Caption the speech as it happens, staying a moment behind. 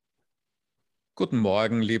Guten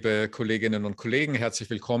Morgen, liebe Kolleginnen und Kollegen. Herzlich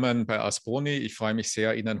willkommen bei Asboni. Ich freue mich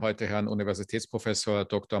sehr, Ihnen heute Herrn Universitätsprofessor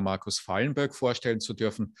Dr. Markus Fallenböck vorstellen zu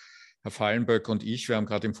dürfen. Herr Fallenböck und ich, wir haben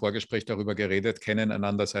gerade im Vorgespräch darüber geredet, kennen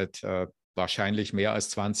einander seit wahrscheinlich mehr als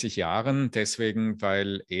 20 Jahren. Deswegen,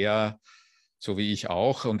 weil er, so wie ich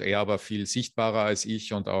auch, und er aber viel sichtbarer als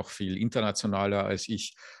ich und auch viel internationaler als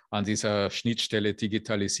ich, an dieser Schnittstelle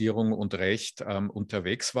Digitalisierung und Recht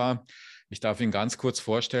unterwegs war. Ich darf Ihnen ganz kurz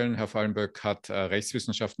vorstellen, Herr Fallenböck hat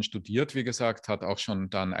Rechtswissenschaften studiert, wie gesagt, hat auch schon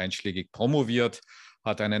dann einschlägig promoviert,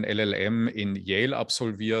 hat einen LLM in Yale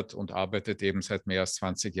absolviert und arbeitet eben seit mehr als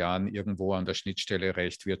 20 Jahren irgendwo an der Schnittstelle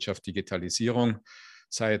Recht, Wirtschaft, Digitalisierung.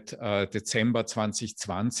 Seit Dezember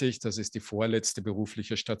 2020, das ist die vorletzte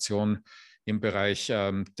berufliche Station im Bereich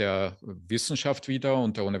der Wissenschaft wieder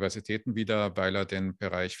und der Universitäten wieder, weil er den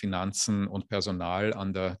Bereich Finanzen und Personal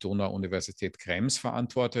an der Donau-Universität Krems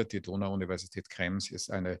verantwortet. Die Donau-Universität Krems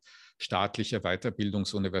ist eine staatliche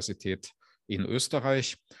Weiterbildungsuniversität in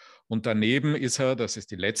Österreich. Und daneben ist er, das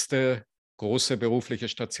ist die letzte große berufliche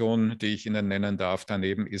Station, die ich Ihnen nennen darf,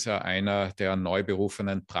 daneben ist er einer der neu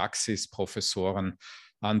berufenen Praxisprofessoren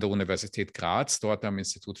an der Universität Graz, dort am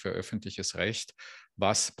Institut für öffentliches Recht.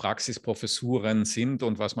 Was Praxisprofessuren sind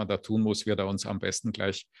und was man da tun muss, wird er uns am besten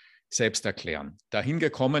gleich selbst erklären. Dahin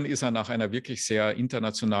gekommen ist er nach einer wirklich sehr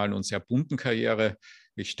internationalen und sehr bunten Karriere.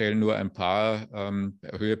 Ich stelle nur ein paar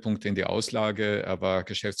Höhepunkte in die Auslage. Er war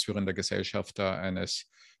geschäftsführender Gesellschafter eines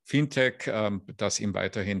Fintech, das ihm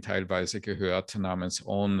weiterhin teilweise gehört, namens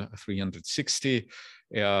On360.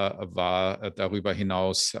 Er war darüber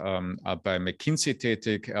hinaus bei McKinsey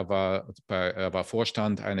tätig. Er war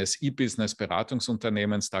Vorstand eines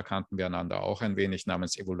E-Business-Beratungsunternehmens, da kannten wir einander auch ein wenig,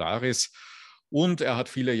 namens Evolaris. Und er hat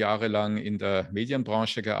viele Jahre lang in der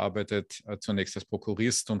Medienbranche gearbeitet, zunächst als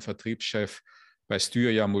Prokurist und Vertriebschef bei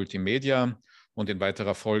Styria Multimedia und in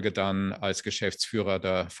weiterer Folge dann als Geschäftsführer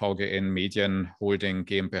der VGN Medien Holding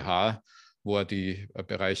GmbH, wo er die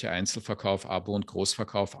Bereiche Einzelverkauf, Abo und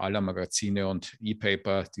Großverkauf aller Magazine und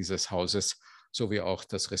E-Paper dieses Hauses sowie auch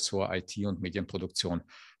das Ressort IT und Medienproduktion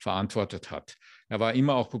verantwortet hat. Er war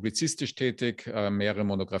immer auch publizistisch tätig, mehrere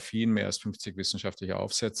Monographien, mehr als 50 wissenschaftliche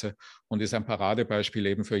Aufsätze und ist ein Paradebeispiel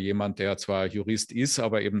eben für jemand, der zwar Jurist ist,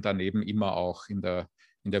 aber eben daneben immer auch in der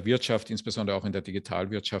Wirtschaft, insbesondere auch in der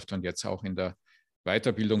Digitalwirtschaft und jetzt auch in der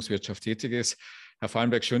Weiterbildungswirtschaft tätig ist. Herr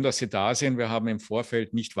Fallenböck, schön, dass Sie da sind. Wir haben im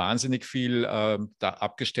Vorfeld nicht wahnsinnig viel da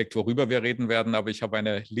abgesteckt, worüber wir reden werden, aber ich habe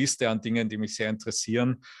eine Liste an Dingen, die mich sehr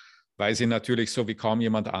interessieren, weil Sie natürlich so wie kaum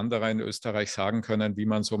jemand anderer in Österreich sagen können, wie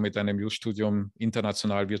man so mit einem Jus-Studium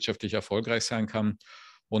international wirtschaftlich erfolgreich sein kann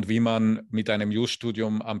und wie man mit einem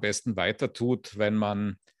Jus-Studium am besten weiter tut, wenn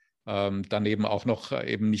man daneben auch noch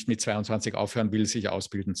eben nicht mit 22 aufhören will, sich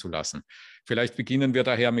ausbilden zu lassen. Vielleicht beginnen wir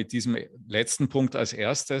daher mit diesem letzten Punkt als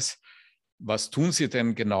erstes. Was tun Sie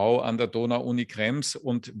denn genau an der Donau-Uni Krems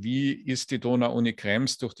und wie ist die Donau-Uni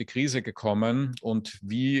Krems durch die Krise gekommen und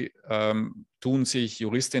wie tun sich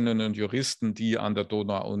Juristinnen und Juristen, die an der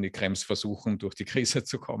Donau-Uni Krems versuchen, durch die Krise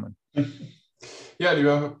zu kommen? Ja,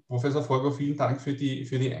 lieber Professor Forgo, vielen Dank für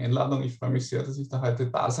die Einladung. Ich freue mich sehr, dass ich da heute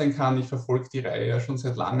da sein kann. Ich verfolge die Reihe ja schon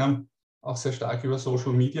seit langem, auch sehr stark über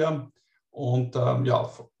Social Media. Und ja,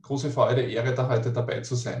 große Freude, Ehre, da heute dabei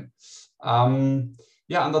zu sein.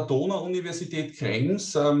 Ja, an der Donau-Universität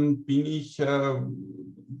Krems bin ich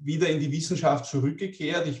wieder in die Wissenschaft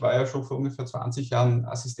zurückgekehrt. Ich war ja schon vor ungefähr 20 Jahren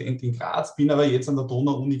Assistent in Graz, bin aber jetzt an der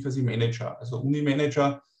Donau-Uni quasi Manager, also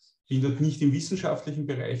Uni-Manager. Bin dort nicht im wissenschaftlichen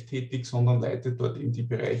Bereich tätig, sondern leite dort eben die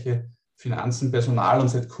Bereiche Finanzen, Personal und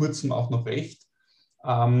seit kurzem auch noch Recht.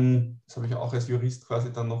 Das habe ich auch als Jurist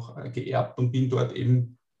quasi dann noch geerbt und bin dort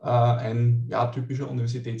eben ein typischer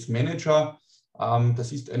Universitätsmanager.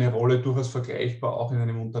 Das ist eine Rolle durchaus vergleichbar auch in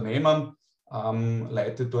einem Unternehmen.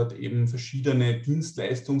 Leite dort eben verschiedene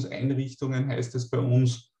Dienstleistungseinrichtungen, heißt es bei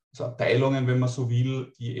uns, also Abteilungen, wenn man so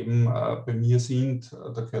will, die eben bei mir sind.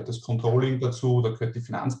 Da gehört das Controlling dazu, da gehört die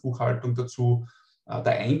Finanzbuchhaltung dazu,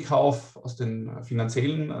 der Einkauf aus den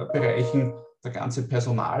finanziellen Bereichen, der ganze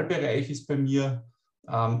Personalbereich ist bei mir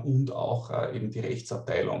und auch eben die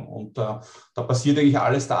Rechtsabteilung. Und da passiert eigentlich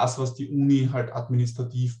alles das, was die Uni halt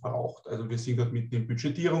administrativ braucht. Also wir sind dort mitten im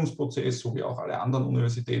Budgetierungsprozess, so wie auch alle anderen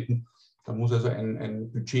Universitäten. Da muss also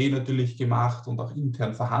ein Budget natürlich gemacht und auch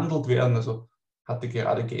intern verhandelt werden. Also hatte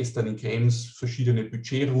gerade gestern in Krems verschiedene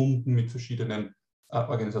Budgetrunden mit verschiedenen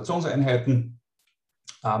Organisationseinheiten.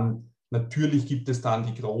 Natürlich gibt es dann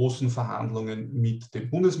die großen Verhandlungen mit dem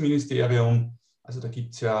Bundesministerium. Also da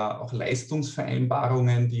gibt es ja auch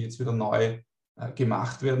Leistungsvereinbarungen, die jetzt wieder neu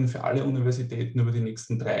gemacht werden für alle Universitäten über die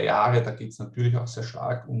nächsten 3 Jahre. Da geht es natürlich auch sehr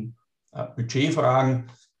stark um Budgetfragen.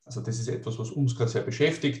 Also das ist etwas, was uns gerade sehr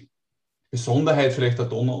beschäftigt. Besonderheit vielleicht der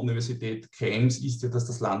Donau-Universität Krems ist ja, dass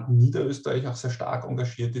das Land Niederösterreich auch sehr stark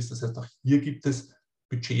engagiert ist. Das heißt, auch hier gibt es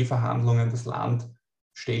Budgetverhandlungen. Das Land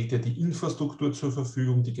stellt ja die Infrastruktur zur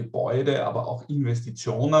Verfügung, die Gebäude, aber auch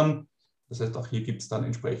Investitionen. Das heißt, auch hier gibt es dann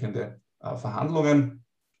entsprechende Verhandlungen.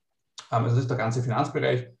 Also das ist der ganze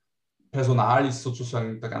Finanzbereich. Personal ist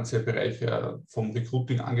sozusagen der ganze Bereich vom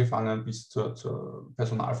Recruiting angefangen bis zur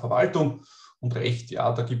Personalverwaltung. Und Recht,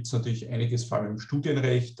 ja, da gibt es natürlich einiges, vor allem im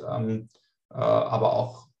Studienrecht, aber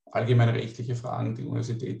auch allgemeine rechtliche Fragen. Die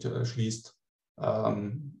Universität schließt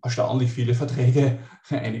erstaunlich viele Verträge,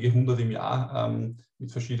 einige hundert im Jahr,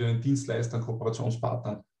 mit verschiedenen Dienstleistern,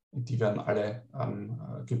 Kooperationspartnern. Und die werden alle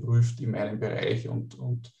geprüft in meinem Bereich und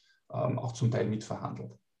auch zum Teil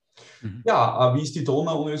mitverhandelt. Mhm. Ja, wie ist die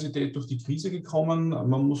Donau-Universität durch die Krise gekommen?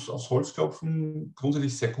 Man muss aufs Holz klopfen,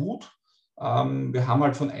 grundsätzlich sehr gut. Wir haben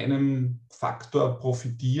halt von einem Faktor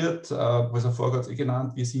profitiert, Professor Forger hat es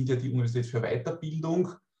genannt, wir sind ja die Universität für Weiterbildung.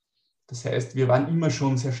 Das heißt, wir waren immer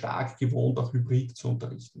schon sehr stark gewohnt, auch hybrid zu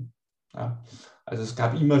unterrichten. Ja, also es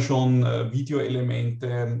gab immer schon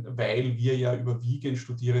Videoelemente, weil wir ja überwiegend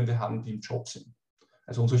Studierende haben, die im Job sind.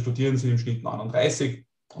 Also unsere Studierenden sind im Schnitt 39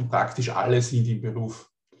 und praktisch alle sind im Beruf,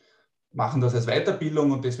 machen das als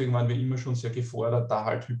Weiterbildung und deswegen waren wir immer schon sehr gefordert, da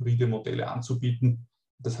halt hybride Modelle anzubieten.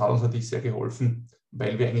 Das hat uns natürlich sehr geholfen,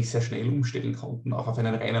 weil wir eigentlich sehr schnell umstellen konnten, auch auf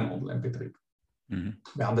einen reinen Online-Betrieb. Mhm.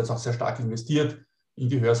 Wir haben jetzt auch sehr stark investiert in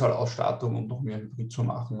die Hörsaalausstattung, um noch mehr Hybrid zu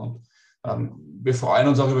machen. Und wir freuen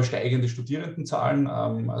uns auch über steigende Studierendenzahlen.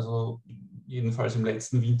 Also jedenfalls im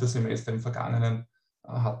letzten Wintersemester, im vergangenen,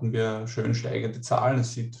 hatten wir schön steigende Zahlen.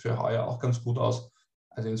 Es sieht für heuer auch ganz gut aus.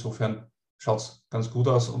 Also insofern schaut es ganz gut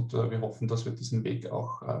aus und wir hoffen, dass wir diesen Weg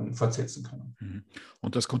auch fortsetzen können.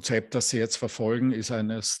 Und das Konzept, das Sie jetzt verfolgen, ist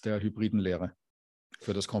eines der hybriden Lehre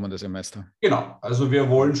für das kommende Semester? Genau, also wir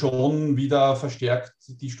wollen schon wieder verstärkt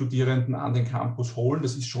die Studierenden an den Campus holen.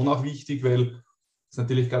 Das ist schon auch wichtig, weil es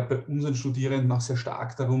natürlich gerade bei unseren Studierenden auch sehr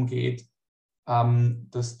stark darum geht,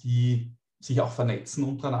 dass die sich auch vernetzen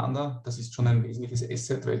untereinander. Das ist schon ein wesentliches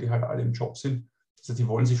Asset, weil die halt alle im Job sind. Also die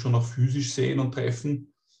wollen sich schon auch physisch sehen und treffen.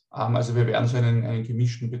 Also wir werden so einen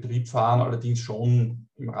gemischten Betrieb fahren, allerdings schon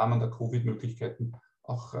im Rahmen der Covid-Möglichkeiten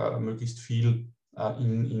auch möglichst viel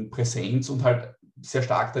in Präsenz und halt sehr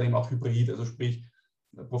stark dann eben auch hybrid. Also sprich,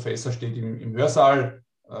 der Professor steht im Hörsaal,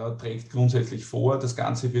 trägt grundsätzlich vor, das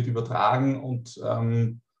Ganze wird übertragen und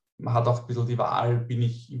man hat auch ein bisschen die Wahl, bin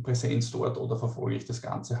ich in Präsenz dort oder verfolge ich das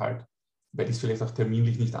Ganze halt, weil ich es vielleicht auch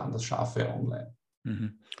terminlich nicht anders schaffe online.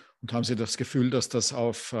 Mhm. Und haben Sie das Gefühl, dass das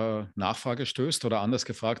auf Nachfrage stößt oder anders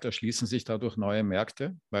gefragt, erschließen sich dadurch neue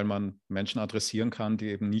Märkte, weil man Menschen adressieren kann, die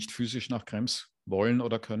eben nicht physisch nach Krems wollen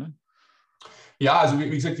oder können? Ja, also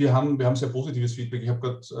wie gesagt, wir haben sehr positives Feedback. Ich habe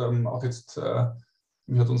gerade auch jetzt,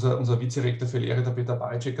 mir hat unser Vizerektor für Lehre, der Peter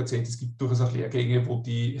Balczek, erzählt, es gibt durchaus auch Lehrgänge, wo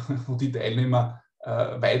die Teilnehmer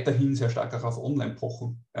weiterhin sehr stark auch auf Online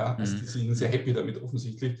pochen. Ja? Also die sind sehr happy damit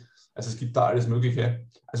offensichtlich. Also es gibt da alles Mögliche.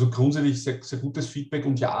 Also grundsätzlich sehr, sehr gutes Feedback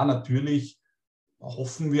und ja, natürlich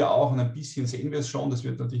hoffen wir auch und ein bisschen sehen wir es schon, das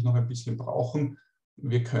wird natürlich noch ein bisschen brauchen.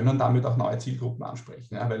 Wir können damit auch neue Zielgruppen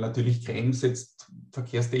ansprechen, ja? Weil natürlich Krems jetzt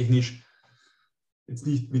verkehrstechnisch jetzt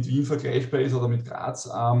nicht mit Wien vergleichbar ist oder mit Graz.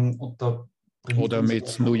 Und da oder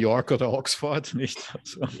mit New York oder Oxford, nicht?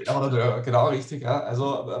 Also. Ja, genau, richtig. Ja.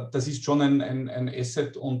 Also das ist schon ein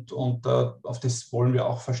Asset und auf das wollen wir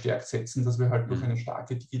auch verstärkt setzen, dass wir halt durch eine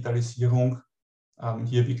starke Digitalisierung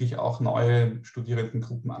hier wirklich auch neue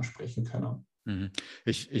Studierendengruppen ansprechen können.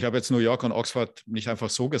 Ich habe jetzt New York und Oxford nicht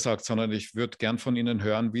einfach so gesagt, sondern ich würde gern von Ihnen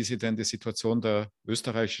hören, wie Sie denn die Situation der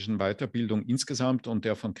österreichischen Weiterbildung insgesamt und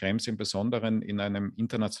der von Krems im Besonderen in einem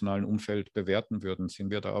internationalen Umfeld bewerten würden.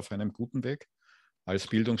 Sind wir da auf einem guten Weg als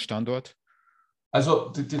Bildungsstandort?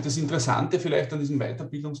 Also das Interessante vielleicht an diesem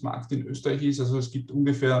Weiterbildungsmarkt in Österreich ist, also es gibt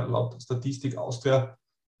ungefähr laut Statistik Austria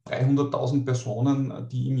 300.000 Personen,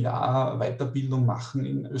 die im Jahr Weiterbildung machen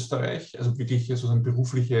in Österreich, also wirklich sozusagen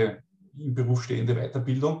berufliche, im Beruf stehende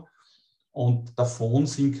Weiterbildung. Und davon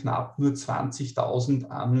sind knapp nur 20.000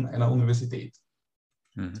 an einer Universität.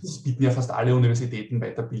 Das bieten ja fast alle Universitäten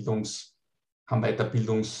haben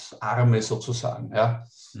Weiterbildungsarme sozusagen. Ja.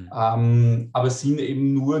 Aber es sind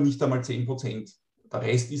eben nur nicht einmal 10%. Der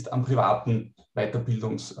Rest ist an privaten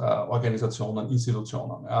Weiterbildungsorganisationen,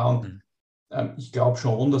 Institutionen. Ja. Und ich glaube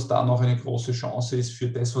schon, dass da noch eine große Chance ist für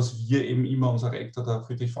das, was wir eben immer, unser Rektor, der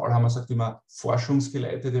Friedrich Faulhammer, sagt immer,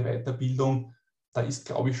 forschungsgeleitete Weiterbildung. Da ist,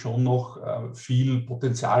 glaube ich, schon noch viel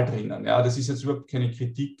Potenzial drinnen. Ja, das ist jetzt überhaupt keine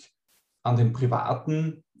Kritik an den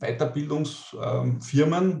privaten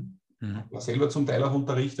Weiterbildungsfirmen. Ich habe selber zum Teil auch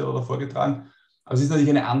unterrichtet oder vorgetragen. Aber es ist natürlich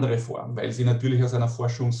eine andere Form, weil sie natürlich aus einer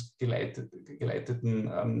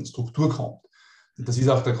forschungsgeleiteten Struktur kommt. Und das ist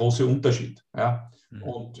auch der große Unterschied. Ja.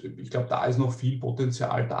 Und ich glaube, da ist noch viel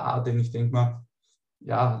Potenzial da, denn ich denke mal,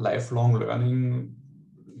 ja, Lifelong Learning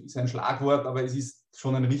ist ein Schlagwort, aber es ist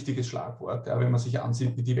schon ein richtiges Schlagwort. Ja. Wenn man sich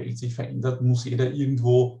ansieht, wie die Welt sich verändert, muss jeder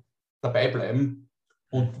irgendwo dabei bleiben.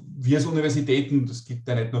 Und wir als Universitäten, das gilt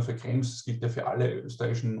ja nicht nur für Krems, das gilt ja für alle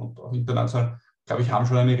österreichischen und auch international, glaube ich, haben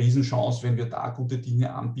schon eine Riesenchance, wenn wir da gute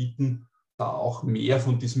Dinge anbieten, da auch mehr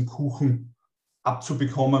von diesem Kuchen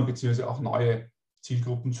abzubekommen, beziehungsweise auch neue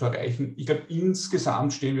Zielgruppen zu erreichen. Ich glaube,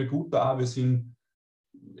 insgesamt stehen wir gut da. Wir sind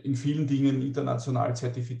in vielen Dingen international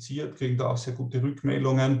zertifiziert, kriegen da auch sehr gute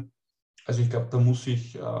Rückmeldungen. Also ich glaube, da muss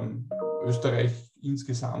sich Österreich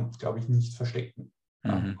insgesamt, glaube ich, nicht verstecken.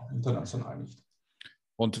 International nicht.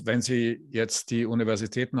 Und wenn Sie jetzt die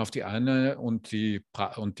Universitäten auf die eine und die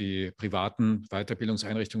privaten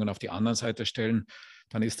Weiterbildungseinrichtungen auf die andere Seite stellen,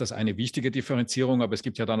 dann ist das eine wichtige Differenzierung, aber es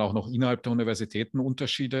gibt ja dann auch noch innerhalb der Universitäten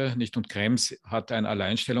Unterschiede. Nicht? Und Krems hat ein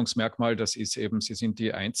Alleinstellungsmerkmal, das ist eben, sie sind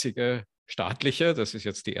die einzige staatliche, das ist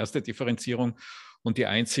jetzt die erste Differenzierung, und die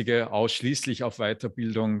einzige ausschließlich auf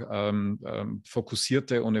Weiterbildung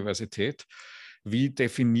fokussierte Universität. Wie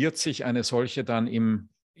definiert sich eine solche dann im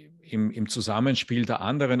Zusammenspiel der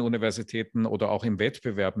anderen Universitäten oder auch im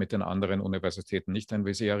Wettbewerb mit den anderen Universitäten? Nicht, denn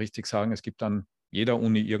wie Sie ja richtig sagen, es gibt an jeder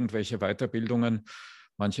Uni irgendwelche Weiterbildungen,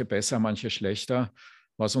 manche besser, manche schlechter.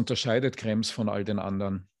 Was unterscheidet Krems von all den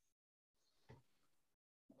anderen?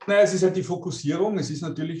 Naja, es ist halt die Fokussierung. Es ist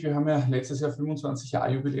natürlich, wir haben ja letztes Jahr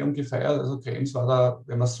 25-Jahr-Jubiläum gefeiert. Also Krems war da,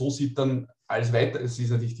 wenn man es so sieht, dann als es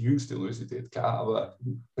ist natürlich die jüngste Universität, klar, aber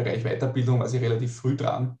im Bereich Weiterbildung war sie relativ früh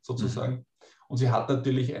dran, sozusagen. Und sie hat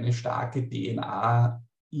natürlich eine starke DNA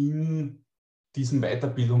in diesem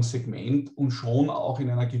Weiterbildungssegment und schon auch in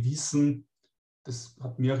einer gewissen, das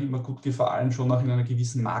hat mir auch immer gut gefallen, schon auch in einer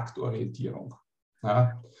gewissen Marktorientierung.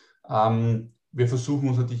 Ja, wir versuchen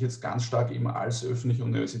uns natürlich jetzt ganz stark eben als öffentliche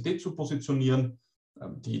Universität zu positionieren.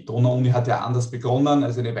 Die Donau-Uni hat ja anders begonnen,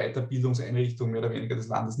 also eine Weiterbildungseinrichtung mehr oder weniger des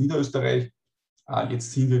Landes Niederösterreich.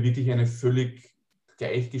 Jetzt sind wir wirklich eine völlig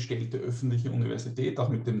gleichgestellte öffentliche Universität, auch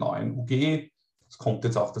mit dem neuen UG. Es kommt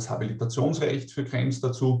jetzt auch das Habilitationsrecht für Krems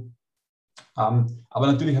dazu. Aber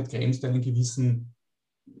natürlich hat Krems eine gewisse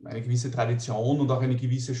Tradition und auch eine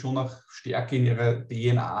gewisse schon auch Stärke in ihrer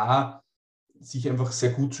DNA, sich einfach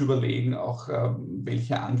sehr gut zu überlegen, auch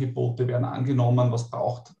welche Angebote werden angenommen, was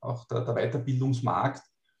braucht auch der Weiterbildungsmarkt.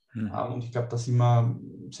 Und ich glaube, da sind wir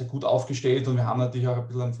sehr gut aufgestellt und wir haben natürlich auch ein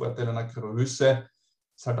bisschen einen Vorteil einer Größe.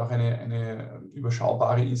 Es ist halt auch eine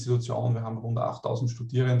überschaubare Institution. Wir haben rund 8.000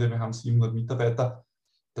 Studierende, wir haben 700 Mitarbeiter.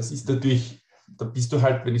 Das ist natürlich, da bist du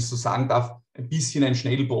halt, wenn ich so sagen darf, ein bisschen ein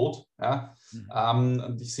Schnellboot. Ja?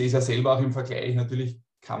 Und ich sehe es ja selber auch im Vergleich. Natürlich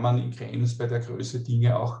kann man in Krems bei der Größe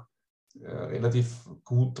Dinge auch relativ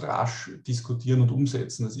gut rasch diskutieren und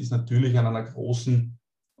umsetzen. Das ist natürlich an einer großen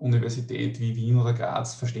Universität wie Wien oder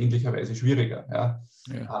Graz verständlicherweise schwieriger. Ja.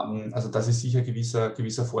 Also das ist sicher ein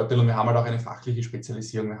gewisser Vorteil und wir haben halt auch eine fachliche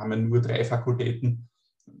Spezialisierung. Wir haben ja nur 3 Fakultäten,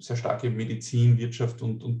 sehr starke Medizin, Wirtschaft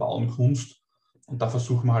und Bau und Kunst und da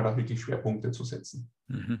versuchen wir halt auch wirklich Schwerpunkte zu setzen.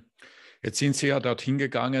 Jetzt sind Sie ja dorthin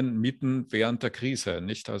gegangen, mitten während der Krise,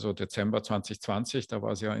 nicht? Also Dezember 2020, da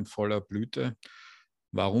war es ja in voller Blüte.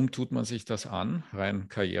 Warum tut man sich das an, rein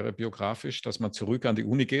karrierebiografisch, dass man zurück an die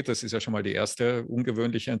Uni geht? Das ist ja schon mal die erste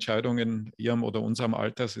ungewöhnliche Entscheidung in Ihrem oder unserem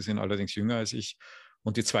Alter. Sie sind allerdings jünger als ich.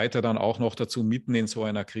 Und die zweite dann auch noch dazu mitten in so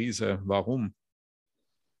einer Krise. Warum?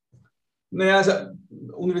 Naja, also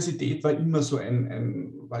Universität war immer so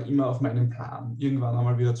war immer auf meinem Plan, irgendwann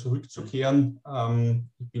einmal wieder zurückzukehren.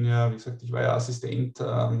 Ich bin ja, wie gesagt, ich war ja Assistent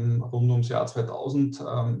rund ums Jahr 2000.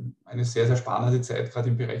 Eine sehr, sehr spannende Zeit, gerade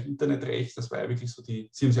im Bereich Internetrecht. Das war ja wirklich so Sie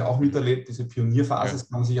haben es ja auch miterlebt, diese Pionierphase, das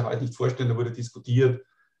kann man sich ja heute nicht vorstellen, da wurde diskutiert,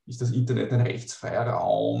 ist das Internet ein rechtsfreier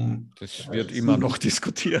Raum? Das wird immer noch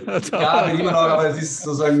diskutiert. Ja, wird immer noch, aber es ist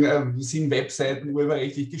sozusagen, sind Webseiten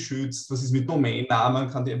urheberrechtlich geschützt? Was ist mit Domainnamen?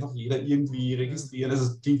 Kann die einfach jeder irgendwie registrieren? Also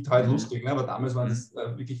es klingt halt lustig, ne? Aber damals waren das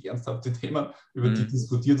wirklich ernsthafte Themen, über die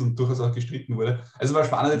diskutiert und durchaus auch gestritten wurde. Also es war eine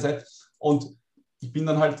spannende Zeit und ich bin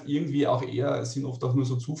dann halt irgendwie auch es sind oft auch nur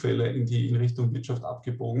so Zufälle in Richtung Wirtschaft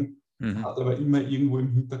abgebogen. Hatte aber immer irgendwo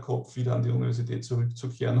im Hinterkopf, wieder an die Universität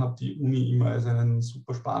zurückzukehren, habe die Uni immer als einen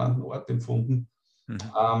super spannenden Ort empfunden.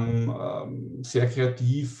 Sehr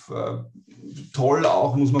kreativ, toll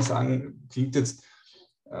auch, muss man sagen, klingt jetzt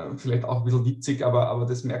vielleicht auch ein bisschen witzig, aber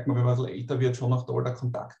das merkt man, wenn man ein bisschen älter wird, schon auch toll, der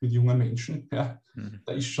Kontakt mit jungen Menschen. Ja.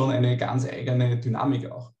 Da ist schon eine ganz eigene Dynamik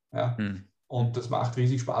auch. Ja. Und das macht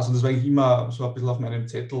riesig Spaß und das war eigentlich immer so ein bisschen auf meinem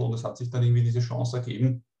Zettel und es hat sich dann irgendwie diese Chance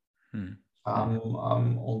ergeben.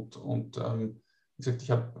 wie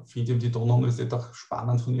gesagt, ich finde die Donau-Universität auch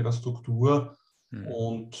spannend von ihrer Struktur.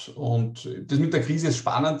 Und das mit der Krise ist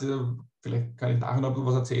spannend. Vielleicht kann ich nachher noch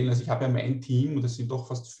was erzählen. Also ich habe ja mein Team, und das sind doch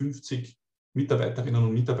fast 50 Mitarbeiterinnen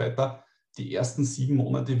und Mitarbeiter, die ersten 7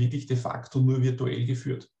 Monate wirklich de facto nur virtuell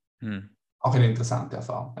geführt. Auch eine interessante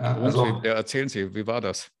Erfahrung. Ja. Und also, erzählen Sie, wie war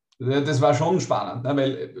das? Das war schon spannend, ne?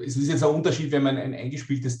 Weil es ist jetzt ein Unterschied, wenn man ein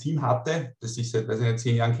eingespieltes Team hatte, das sich seit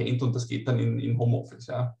 10 Jahren kennt, und das geht dann in Homeoffice.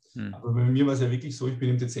 Ja. Aber bei mir war es ja wirklich so, ich bin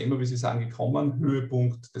im Dezember, wie Sie sagen, gekommen,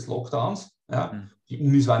 Höhepunkt des Lockdowns. Ja. Die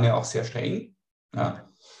Unis waren ja auch sehr streng. Ja.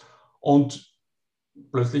 Und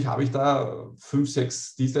plötzlich habe ich da 5,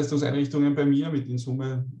 6 Dienstleistungseinrichtungen bei mir mit in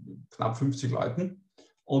Summe knapp 50 Leuten.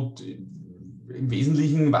 Und im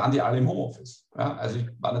Wesentlichen waren die alle im Homeoffice. Ja, also ich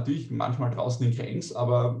war natürlich manchmal draußen in Krems,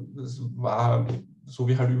 aber es war so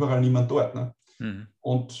wie halt überall niemand dort. Ne?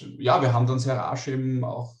 Und ja, wir haben dann sehr rasch eben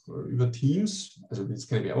auch über Teams, also jetzt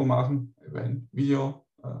keine Werbung machen, über ein Video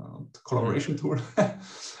und Collaboration Tool,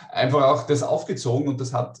 einfach auch das aufgezogen, und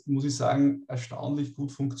das hat, muss ich sagen, erstaunlich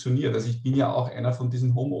gut funktioniert. Also ich bin ja auch einer von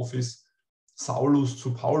diesen Homeoffice Saulus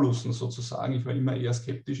zu Paulusen sozusagen. Ich war immer eher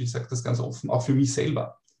skeptisch, ich sage das ganz offen, auch für mich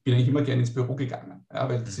selber. Ich bin eigentlich immer gerne ins Büro gegangen, ja,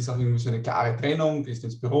 weil das ist auch irgendwie so eine klare Trennung, gehst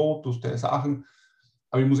ins Büro, tust deine Sachen.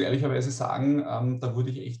 Aber ich muss ehrlicherweise sagen, da wurde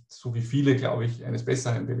ich echt, so wie viele, glaube ich, eines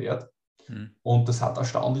Besseren belehrt. Und das hat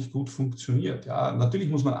erstaunlich gut funktioniert. Ja. Natürlich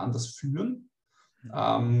muss man anders führen.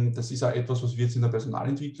 Das ist auch etwas, was wir jetzt in der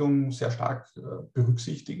Personalentwicklung sehr stark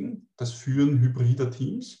berücksichtigen. Das Führen hybrider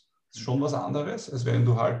Teams ist schon was anderes, als wenn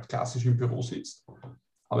du halt klassisch im Büro sitzt.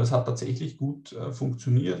 Aber es hat tatsächlich gut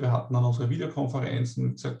funktioniert. Wir hatten dann unsere Videokonferenzen,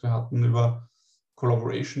 wie gesagt, wir hatten über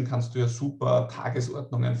Collaboration, kannst du ja super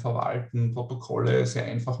Tagesordnungen verwalten, Protokolle sehr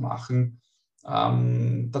einfach machen,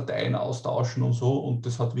 Dateien austauschen und so. Und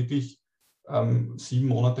das hat wirklich 7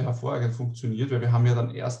 Monate hervorragend funktioniert, weil wir haben ja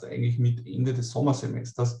dann erst eigentlich mit Ende des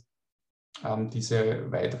Sommersemesters diese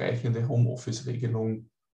weitreichende Homeoffice-Regelung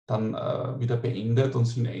dann wieder beendet und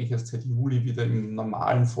sind eigentlich erst seit Juli wieder im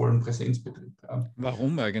normalen, vollen Präsenzbetrieb. Ja.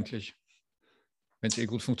 Warum eigentlich, wenn es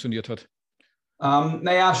gut funktioniert hat?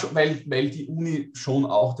 Naja, weil die Uni schon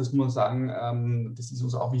auch, das muss man sagen, das ist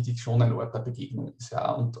uns auch wichtig, schon ein Ort der Begegnung ist.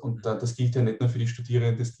 Ja. Und das gilt ja nicht nur für die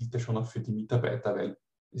Studierenden, das gilt ja schon auch für die Mitarbeiter, weil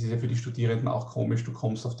es ist ja für die Studierenden auch komisch, du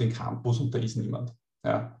kommst auf den Campus und da ist niemand.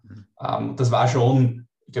 Ja. Das war schon,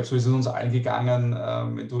 ich glaube, so ist es uns allen gegangen,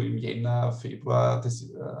 wenn du im Jänner, Februar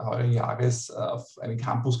des heurigen Jahres auf einen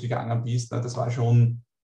Campus gegangen bist, ne, das war schon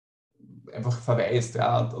einfach verwaist,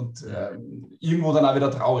 ja, und irgendwo dann auch wieder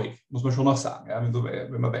traurig, muss man schon auch sagen, ja,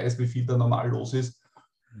 wenn man weiß, wie viel da normal los ist.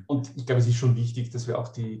 Und ich glaube, es ist schon wichtig, dass wir auch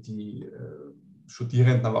die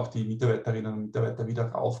Studierenden, aber auch die Mitarbeiterinnen und Mitarbeiter wieder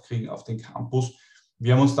raufkriegen auf den Campus.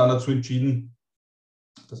 Wir haben uns dann dazu entschieden,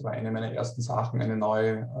 das war eine meiner ersten Sachen, eine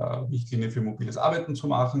neue Richtlinie für mobiles Arbeiten zu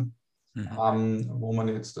machen, wo man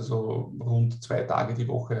jetzt also rund 2 Tage die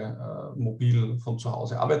Woche mobil von zu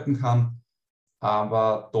Hause arbeiten kann,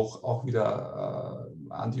 aber doch auch wieder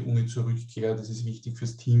an die Uni zurückkehrt. Das ist wichtig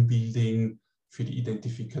fürs Teambuilding, für die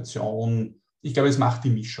Identifikation. Ich glaube, es macht die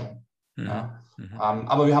Mischung. Ja.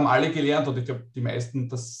 Aber wir haben alle gelernt, und ich glaube, die meisten,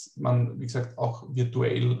 dass man, wie gesagt, auch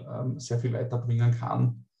virtuell sehr viel weiterbringen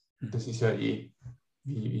kann. Und das ist ja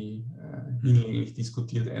wie hinlänglich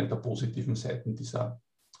diskutiert, eine der positiven Seiten dieser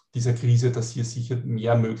Krise, dass hier sicher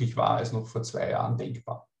mehr möglich war als noch vor 2 Jahren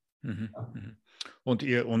denkbar.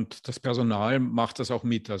 Ja. Und das Personal macht das auch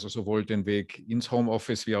mit, also sowohl den Weg ins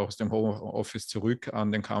Homeoffice wie auch aus dem Homeoffice zurück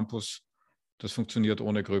an den Campus. Das funktioniert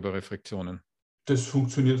ohne gröbere Friktionen. Das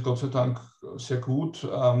funktioniert Gott sei Dank sehr gut.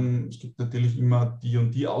 Es gibt natürlich immer die und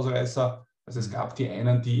die Ausreißer. Also es gab die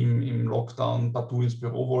einen, die im Lockdown partout ins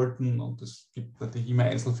Büro wollten, und es gibt natürlich immer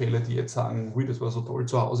Einzelfälle, die jetzt sagen, hui, das war so toll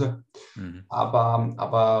zu Hause.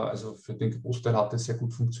 Aber also für den Großteil hat es sehr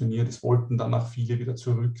gut funktioniert. Es wollten danach viele wieder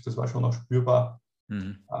zurück. Das war schon auch spürbar.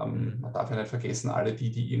 Man darf ja nicht vergessen, alle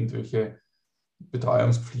die irgendwelche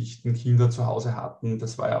Betreuungspflichten, Kinder zu Hause hatten,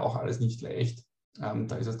 das war ja auch alles nicht leicht.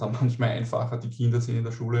 Da ist es dann manchmal einfacher, die Kinder sind in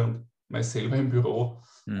der Schule und man ist selber im Büro.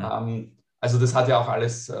 Also das hat ja auch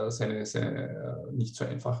alles seine nicht so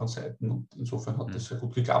einfachen Seiten, und insofern hat das sehr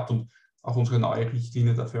gut geklappt, und auch unsere neue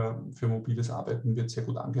Richtlinie dafür für mobiles Arbeiten wird sehr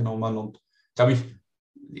gut angenommen, und glaube ich,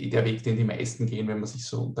 der Weg, den die meisten gehen, wenn man sich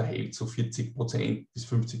so unterhält, so 40% bis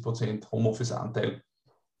 50% Homeoffice-Anteil,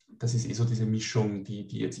 das ist so diese Mischung, die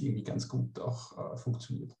jetzt irgendwie ganz gut auch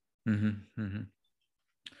funktioniert.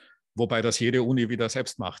 Wobei das jede Uni wieder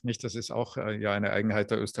selbst macht, nicht? Das ist auch ja eine Eigenheit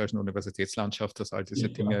der österreichischen Universitätslandschaft, dass all diese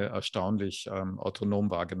Dinge erstaunlich autonom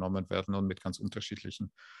wahrgenommen werden und mit ganz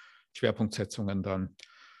unterschiedlichen Schwerpunktsetzungen dann.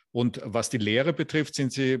 Und was die Lehre betrifft,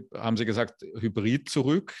 haben Sie gesagt, hybrid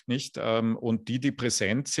zurück, nicht? Und die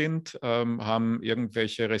präsent sind, haben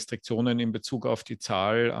irgendwelche Restriktionen in Bezug auf die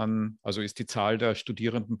Zahl also ist die Zahl der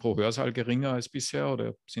Studierenden pro Hörsaal geringer als bisher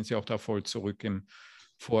oder sind Sie auch da voll zurück in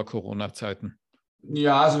Vor-Corona-Zeiten?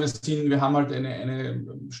 Ja, also wir haben halt eine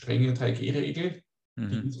strenge 3G-Regel,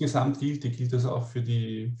 die insgesamt gilt. Die gilt also auch für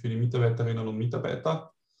die Mitarbeiterinnen und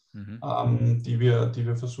Mitarbeiter. Die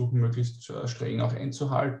wir versuchen, möglichst streng auch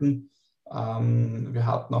einzuhalten. Wir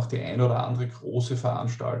hatten auch die ein oder andere große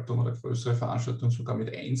Veranstaltung oder größere Veranstaltung sogar mit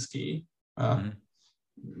 1G.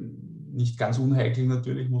 Nicht ganz unheikel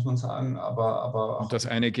natürlich, muss man sagen. Aber und das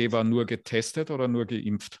eine G war nur getestet oder nur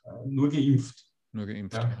geimpft? Nur geimpft. Nur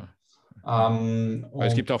geimpft, ja. Ja. Weil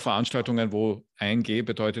es gibt auch Veranstaltungen, wo 1G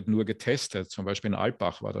bedeutet nur getestet. Zum Beispiel in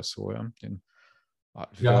Alpbach war das so. Ja.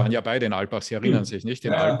 Wir waren ja beide in Alpbach, Sie erinnern sich nicht?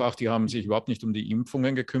 In Alpbach, die haben sich überhaupt nicht um die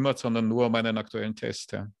Impfungen gekümmert, sondern nur um einen aktuellen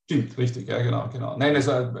Test. Ja. Stimmt, richtig, ja, genau. Nein,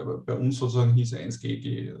 also bei uns sozusagen hieß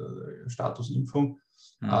 1G Status Impfung.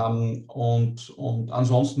 Und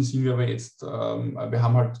ansonsten sind wir aber jetzt, wir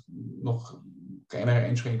haben halt noch kleinere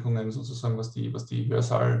Einschränkungen sozusagen, was die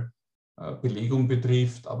Hörsaalbelegung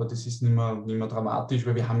betrifft, aber das ist nicht mehr dramatisch,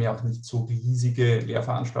 weil wir haben ja auch nicht so riesige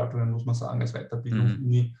Lehrveranstaltungen, muss man sagen, als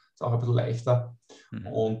Weiterbildungsuni ist auch ein bisschen leichter.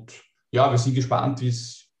 Und ja, wir sind gespannt, wie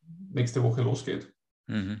es nächste Woche losgeht.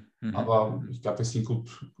 Aber ich glaube, wir sind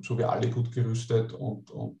so wie alle gut gerüstet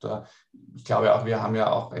und ich glaube auch, wir haben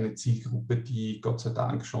ja auch eine Zielgruppe, die Gott sei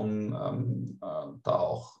Dank schon da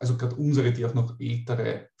auch, also gerade unsere, die auch noch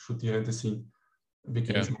ältere Studierende sind, wir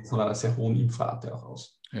gehen schon von einer sehr hohen Impfrate auch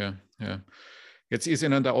aus. Ja. Jetzt ist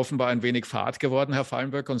Ihnen da offenbar ein wenig Fahrt geworden, Herr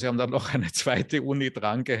Fallenberg, und Sie haben dann noch eine zweite Uni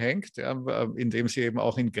drangehängt, indem Sie eben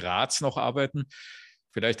auch in Graz noch arbeiten.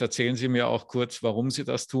 Vielleicht erzählen Sie mir auch kurz, warum Sie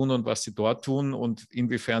das tun und was Sie dort tun und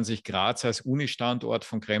inwiefern sich Graz als Uni-Standort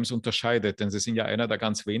von Krems unterscheidet. Denn Sie sind ja einer der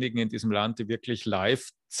ganz wenigen in diesem Land, die wirklich live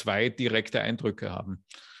 2 direkte Eindrücke haben.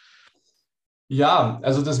 Ja,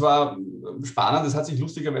 also das war spannend. Das hat sich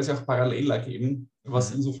lustigerweise auch parallel ergeben,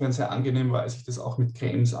 was insofern sehr angenehm war, als ich das auch mit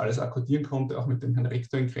Krems alles akkordieren konnte, auch mit dem Herrn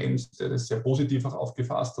Rektor in Krems, der das sehr positiv auch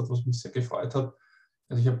aufgefasst hat, was mich sehr gefreut hat.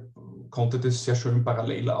 Also ich konnte das sehr schön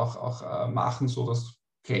parallel auch machen, sodass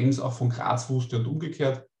Krems auch von Graz wusste und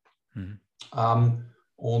umgekehrt.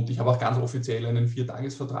 Und ich habe auch ganz offiziell einen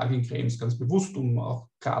 4-Tages-Vertrag in Krems, ganz bewusst, um auch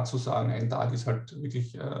klar zu sagen, ein Tag ist halt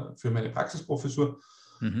wirklich für meine Praxisprofessur.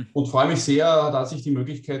 Und freue mich sehr, da hat sich die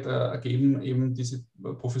Möglichkeit ergeben, eben diese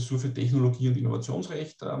Professur für Technologie und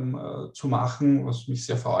Innovationsrecht zu machen, was mich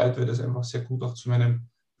sehr freut, weil das einfach sehr gut auch zu meinem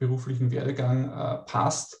beruflichen Werdegang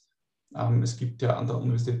passt. Es gibt ja an der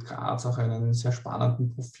Universität Graz auch einen sehr spannenden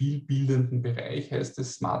profilbildenden Bereich, heißt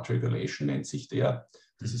es, Smart Regulation nennt sich der.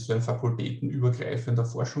 Das ist so ein fakultätenübergreifender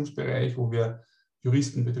Forschungsbereich, wo wir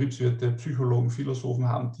Juristen, Betriebswirte, Psychologen, Philosophen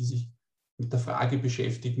haben, die sich mit der Frage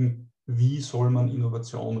beschäftigen, wie soll man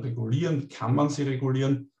Innovation regulieren, wie kann man sie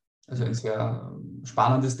regulieren. Also ein sehr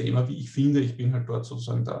spannendes Thema, wie ich finde. Ich bin halt dort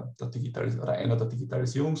sozusagen einer der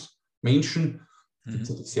Digitalisierungsmenschen. Es gibt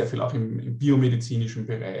natürlich sehr viel auch im biomedizinischen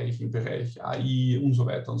Bereich, im Bereich AI und so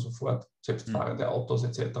weiter und so fort, selbstfahrende Autos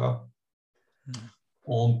etc.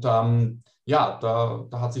 Und da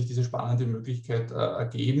hat sich diese spannende Möglichkeit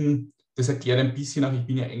ergeben. Das erklärt ein bisschen auch, ich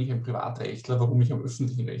bin ja eigentlich ein Privatrechtler, warum ich am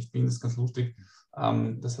öffentlichen Recht bin, das ist ganz lustig.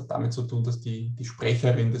 Das hat damit zu tun, dass die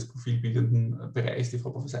Sprecherin des profilbildenden Bereichs, die Frau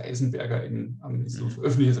Professor Eisenberger, am Institut für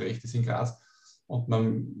öffentliches Recht ist in Graz. Und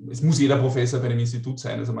es muss jeder Professor bei einem Institut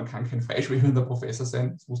sein, also man kann kein freischwebender Professor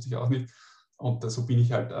sein, das wusste ich auch nicht. Und so bin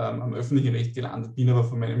ich halt am öffentlichen Recht gelandet, bin aber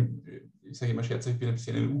von meinem, ich sage immer scherzig, ich bin ein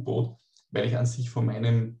bisschen ein U-Boot, weil ich an sich von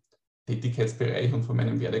meinem Tätigkeitsbereich und von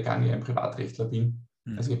meinem Werdegang ja ein Privatrechtler bin.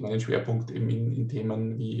 Also ich habe meinen Schwerpunkt eben in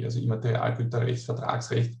Themen wie also Immaterialgüterrecht,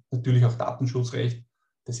 Vertragsrecht, natürlich auch Datenschutzrecht,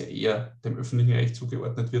 das ja eher dem öffentlichen Recht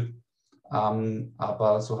zugeordnet wird.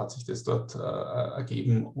 Aber so hat sich das dort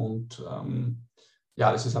ergeben und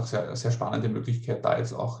das ist auch eine sehr spannende Möglichkeit, da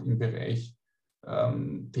jetzt auch im Bereich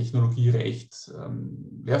Technologierecht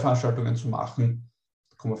Lehrveranstaltungen zu machen.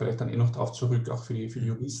 Da kommen wir vielleicht dann noch drauf zurück, auch für die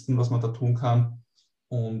Juristen, was man da tun kann.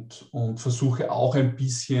 Und versuche auch ein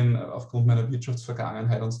bisschen aufgrund meiner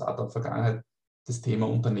Wirtschaftsvergangenheit und Startup-Vergangenheit das Thema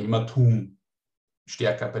Unternehmertum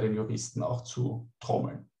stärker bei den Juristen auch zu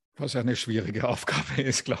trommeln. Was eine schwierige Aufgabe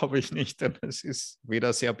ist, glaube ich nicht, denn es ist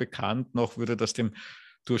weder sehr bekannt, noch würde das dem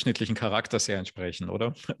durchschnittlichen Charakter sehr entsprechen,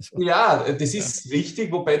 oder? Also, Ja, das ja. ist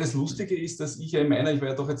richtig, wobei das Lustige ist, dass ich ja ich war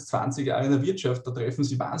ja doch jetzt 20 Jahre in der Wirtschaft, da treffen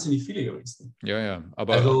Sie wahnsinnig viele Juristen. Ja, ja,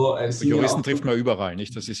 aber Also es sind ja Juristen auch trifft man überall,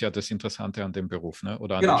 nicht? Das ist ja das Interessante an dem Beruf, ne?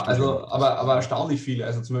 Oder an dem genau, Studium. also aber erstaunlich viele.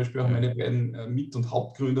 Also zum Beispiel auch Ja. meine beiden Mit- und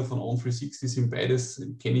Hauptgründer von On360 sind beides,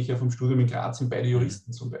 kenne ich ja vom Studium in Graz, sind beide Mhm.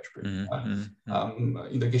 Juristen zum Beispiel. Mhm. Ja. Mhm. Mhm.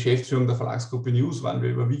 In der Geschäftsführung der Verlagsgruppe News waren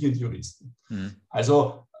wir überwiegend Juristen. Mhm.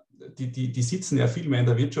 Also die sitzen ja viel mehr in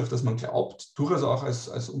der Wirtschaft, als man glaubt, durchaus auch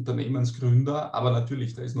als Unternehmensgründer, aber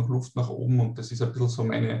natürlich, da ist noch Luft nach oben und das ist ein bisschen so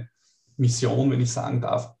meine Mission, wenn ich sagen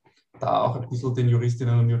darf, da auch ein bisschen den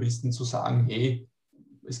Juristinnen und Juristen zu sagen, hey,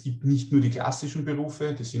 es gibt nicht nur die klassischen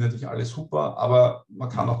Berufe, die sind natürlich alle super, aber man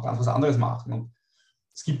kann auch ganz was anderes machen. Und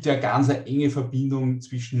es gibt ja ganz eine enge Verbindung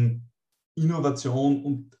zwischen Innovation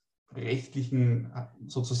und rechtlichen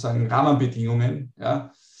sozusagen Rahmenbedingungen.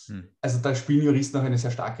 Ja. Mhm. Also da spielen Juristen auch eine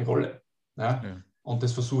sehr starke Rolle. Ja. Ja. Und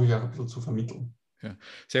das versuche ich auch ein bisschen zu vermitteln. Ja.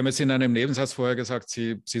 Sie haben jetzt in einem Nebensatz vorher gesagt,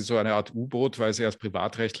 Sie sind so eine Art U-Boot, weil Sie als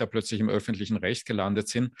Privatrechtler plötzlich im öffentlichen Recht gelandet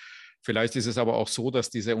sind. Vielleicht ist es aber auch so, dass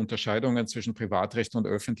diese Unterscheidungen zwischen Privatrecht und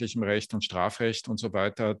öffentlichem Recht und Strafrecht und so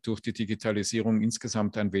weiter durch die Digitalisierung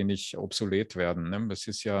insgesamt ein wenig obsolet werden. Ne? Es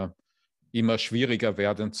ist ja immer schwieriger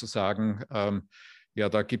werden zu sagen, ja,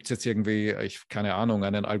 da gibt es jetzt irgendwie, keine Ahnung,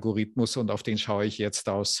 einen Algorithmus und auf den schaue ich jetzt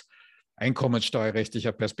aus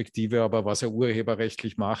einkommensteuerrechtlicher Perspektive, aber was er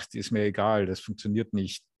urheberrechtlich macht, ist mir egal. Das funktioniert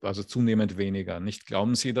nicht, also zunehmend weniger. Nicht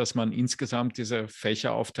glauben Sie, dass man insgesamt diese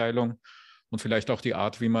Fächeraufteilung und vielleicht auch die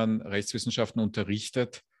Art, wie man Rechtswissenschaften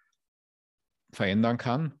unterrichtet, verändern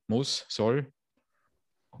kann, muss, soll?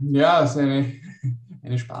 Ja, das ist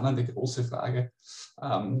eine spannende, große Frage.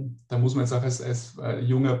 Da muss man jetzt auch als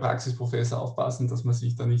junger Praxisprofessor aufpassen, dass man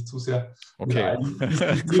sich da nicht zu sehr mit Okay. allen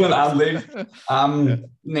Disziplinen anlegt. Ja.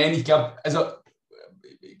 Nein, ich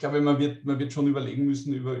glaube, man wird schon überlegen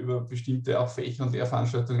müssen, über bestimmte auch Fächer und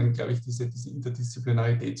Lehrveranstaltungen, glaube ich, diese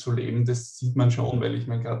Interdisziplinarität zu leben. Das sieht man schon, weil ich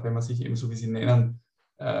meine, gerade wenn man sich eben so wie Sie nennen,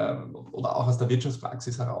 oder auch aus der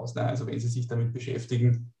Wirtschaftspraxis heraus, ne, also wenn Sie sich damit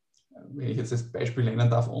beschäftigen, wenn ich jetzt das Beispiel nennen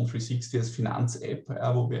darf, On360 als Finanz-App,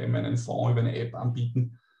 ja, wo wir eben einen Fonds über eine App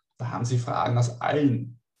anbieten, da haben Sie Fragen aus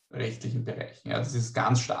allen rechtlichen Bereichen. Ja, das ist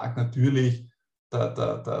ganz stark natürlich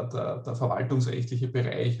der verwaltungsrechtliche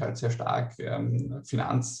Bereich, halt sehr stark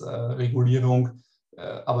Finanzregulierung,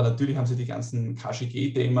 aber natürlich haben Sie die ganzen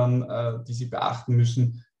KGG-Themen, die Sie beachten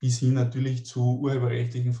müssen, bis hin natürlich zu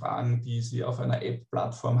urheberrechtlichen Fragen, die Sie auf einer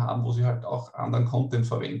App-Plattform haben, wo Sie halt auch anderen Content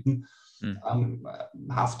verwenden.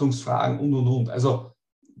 Haftungsfragen und. Also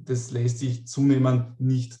das lässt sich zunehmend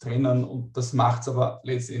nicht trennen und das macht es aber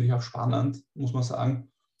letztendlich auch spannend, muss man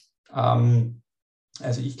sagen.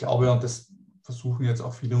 Also ich glaube, und das versuchen jetzt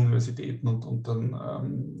auch viele Universitäten und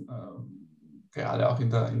dann gerade auch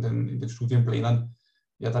in den Studienplänen,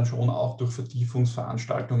 ja dann schon auch durch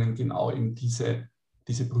Vertiefungsveranstaltungen genau eben diese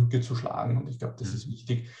Brücke zu schlagen. Und ich glaube, das ist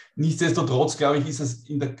wichtig. Nichtsdestotrotz, glaube ich, ist es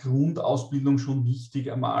in der Grundausbildung schon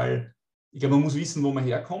wichtig, einmal, ich glaube, man muss wissen, wo man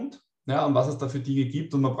herkommt, ja, und was es da für Dinge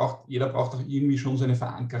gibt. Und jeder braucht auch irgendwie schon so eine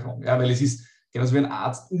Verankerung. Ja, weil es ist genauso wie ein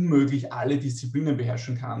Arzt unmöglich alle Disziplinen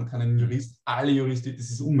beherrschen kann ein Jurist alle Juristen,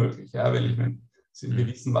 das ist unmöglich. Ja, weil ich meine, wir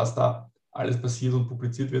wissen, was da alles passiert und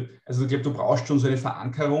publiziert wird. Also ich glaube, du brauchst schon so eine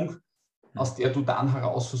Verankerung, aus der du dann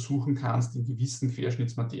heraus versuchen kannst, in gewissen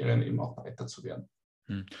Querschnittsmaterien eben auch weiter zu werden.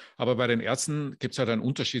 Aber bei den Ärzten gibt es halt einen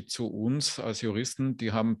Unterschied zu uns als Juristen.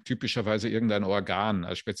 Die haben typischerweise irgendein Organ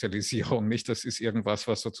als Spezialisierung. Nicht, das ist irgendwas,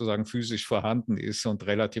 was sozusagen physisch vorhanden ist und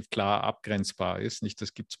relativ klar abgrenzbar ist. Nicht,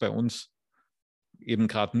 das gibt es bei uns eben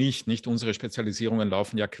gerade nicht. Nicht unsere Spezialisierungen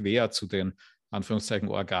laufen ja quer zu den Anführungszeichen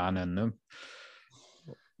Organen. Ne?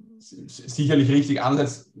 Sicherlich richtig.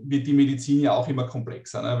 Andererseits wird die Medizin ja auch immer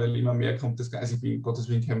komplexer, ne? Weil immer mehr kommt das Ganze. Also ich bin Gottes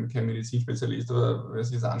Willen kein Medizinspezialist, aber wenn man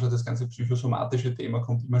sich das anschaut, das ganze psychosomatische Thema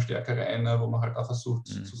kommt immer stärker rein, ne? Wo man halt auch versucht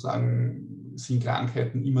zu sagen, sind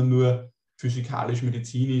Krankheiten immer nur physikalisch,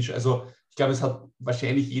 medizinisch. Also ich glaube, es hat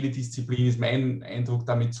wahrscheinlich jede Disziplin, ist mein Eindruck,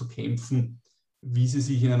 damit zu kämpfen, wie sie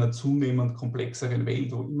sich in einer zunehmend komplexeren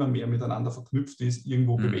Welt, wo immer mehr miteinander verknüpft ist,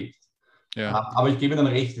 irgendwo bewegt. Ja. Aber ich gebe Ihnen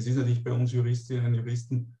recht, es ist natürlich bei uns Juristinnen und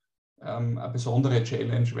Juristen eine besondere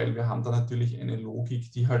Challenge, weil wir haben da natürlich eine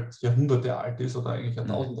Logik, die halt Jahrhunderte alt ist oder eigentlich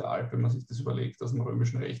Jahrtausende alt, wenn man sich das überlegt, aus dem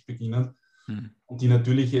römischen Recht beginnend. Und die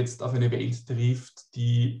natürlich jetzt auf eine Welt trifft,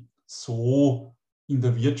 die so in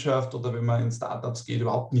der Wirtschaft oder wenn man in Startups geht,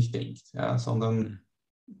 überhaupt nicht denkt, ja, sondern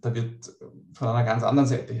da wird von einer ganz anderen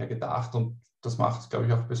Seite her gedacht und das macht es, glaube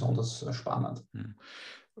ich, auch besonders spannend.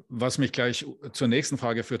 Was mich gleich zur nächsten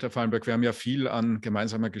Frage führt, Herr Fallenberg. Wir haben ja viel an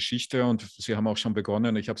gemeinsamer Geschichte und Sie haben auch schon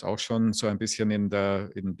begonnen. Ich habe es auch schon so ein bisschen in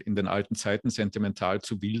den alten Zeiten sentimental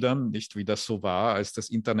zu bildern, nicht wie das so war, als das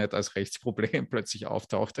Internet als Rechtsproblem plötzlich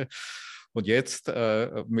auftauchte. Und jetzt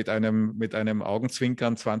mit einem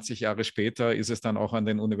Augenzwinkern 20 Jahre später ist es dann auch an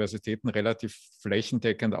den Universitäten relativ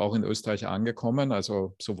flächendeckend auch in Österreich angekommen.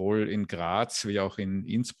 Also sowohl in Graz wie auch in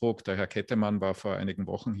Innsbruck. Der Herr Kettemann war vor einigen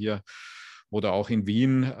Wochen hier. Oder auch in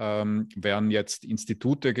Wien werden jetzt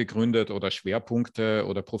Institute gegründet oder Schwerpunkte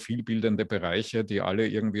oder profilbildende Bereiche, die alle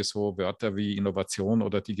irgendwie so Wörter wie Innovation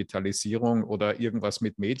oder Digitalisierung oder irgendwas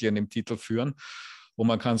mit Medien im Titel führen. Und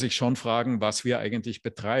man kann sich schon fragen, was wir eigentlich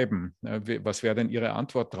betreiben. Was wäre denn Ihre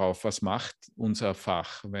Antwort drauf? Was macht unser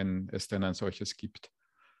Fach, wenn es denn ein solches gibt?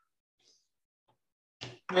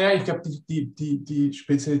 Naja, ich glaube, die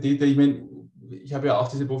Spezialität, ich meine, ich habe ja auch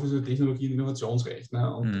diese Professur Technologie und Innovationsrecht.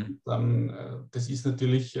 Ne? Und das ist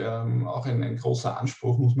natürlich auch ein großer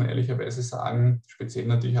Anspruch, muss man ehrlicherweise sagen, speziell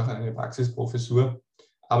natürlich auch eine Praxisprofessur.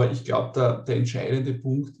 Aber ich glaube, der entscheidende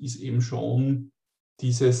Punkt ist eben schon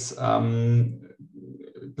dieses ein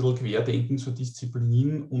bisschen Querdenken zur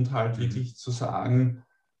Disziplin und halt wirklich zu sagen,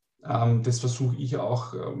 das versuche ich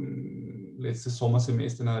auch letztes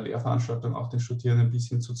Sommersemester in einer Lehrveranstaltung auch den Studierenden ein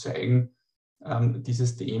bisschen zu zeigen.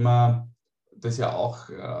 Dieses Thema, das ja auch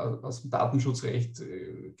aus dem Datenschutzrecht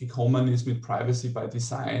gekommen ist mit Privacy by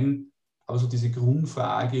Design, aber so diese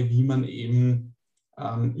Grundfrage, wie man eben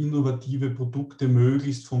innovative Produkte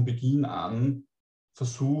möglichst von Beginn an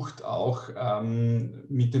versucht, auch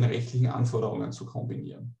mit den rechtlichen Anforderungen zu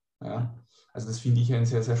kombinieren. Ja? Also das finde ich ein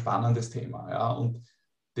sehr, sehr spannendes Thema. Ja? Und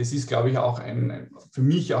das ist, glaube ich, auch für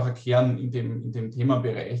mich auch ein Kern in dem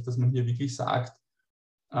Themenbereich, dass man hier wirklich sagt,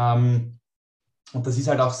 und das ist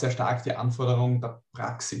halt auch sehr stark die Anforderung der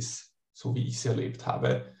Praxis, so wie ich sie erlebt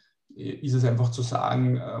habe, ist es einfach zu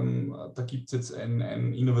sagen, da gibt es jetzt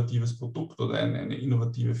ein innovatives Produkt oder eine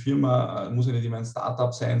innovative Firma, muss ja nicht immer ein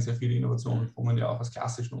Startup sein, sehr viele Innovationen kommen ja auch aus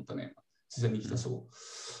klassischen Unternehmen. Das ist ja nicht so.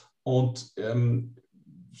 Und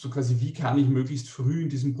so quasi, wie kann ich möglichst früh in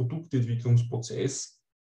diesem Produktentwicklungsprozess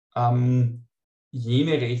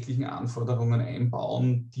jene rechtlichen Anforderungen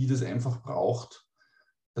einbauen, die das einfach braucht.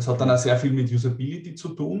 Das hat dann auch sehr viel mit Usability zu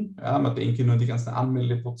tun. Ja, man denke nur an die ganzen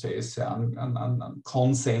Anmeldeprozesse, an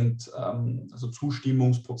Consent, also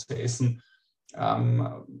Zustimmungsprozessen,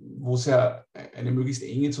 wo es ja eine möglichst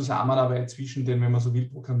enge Zusammenarbeit zwischen den, wenn man so will,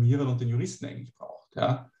 Programmierern und den Juristen eigentlich braucht.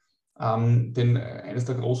 Ja. Denn eines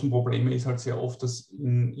der großen Probleme ist halt sehr oft, dass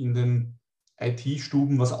in den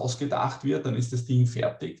IT-Stuben was ausgedacht wird, dann ist das Ding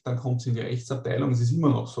fertig, dann kommt es in die Rechtsabteilung, es ist immer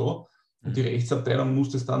noch so. Und die Rechtsabteilung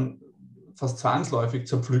muss das dann fast zwangsläufig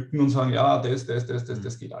zerpflücken und sagen, ja, das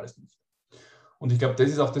geht alles nicht. Und ich glaube,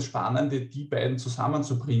 das ist auch das Spannende, die beiden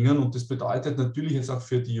zusammenzubringen. Und das bedeutet natürlich jetzt auch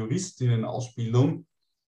für die Juristinnen-Ausbildung,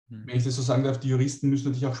 wenn ich das so sagen darf, die Juristen müssen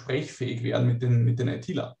natürlich auch sprechfähig werden mit den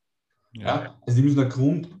IT-Lern. Ja. Also die müssen eine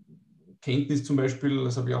Grundkenntnis zum Beispiel,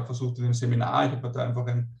 das habe ich auch versucht in dem Seminar, ich habe mir da einfach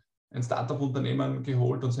ein Startup-Unternehmen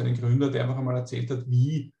geholt und seinen Gründer, der einfach einmal erzählt hat,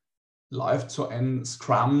 wie läuft so ein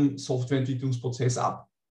Scrum-Softwareentwicklungsprozess ab.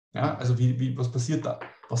 Ja, also was passiert da?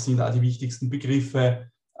 Was sind da die wichtigsten Begriffe,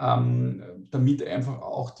 damit einfach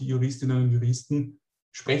auch die Juristinnen und Juristen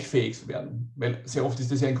sprechfähig werden? Weil sehr oft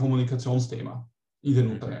ist das ja ein Kommunikationsthema in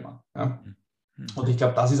den Unternehmen. Ja? Und ich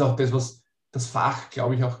glaube, das ist auch das, was das Fach,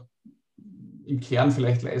 glaube ich, auch im Kern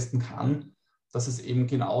vielleicht leisten kann, dass es eben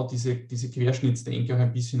genau diese Querschnittsdenke auch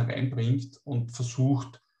ein bisschen reinbringt und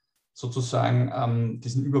versucht, sozusagen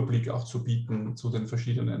diesen Überblick auch zu bieten zu den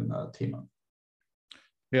verschiedenen Themen.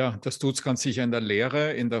 Ja, das tut es ganz sicher in der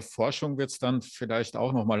Lehre. In der Forschung wird es dann vielleicht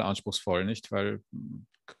auch nochmal anspruchsvoll, nicht? Weil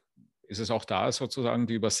ist es auch da sozusagen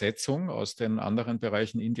die Übersetzung aus den anderen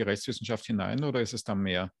Bereichen in die Rechtswissenschaft hinein oder ist es da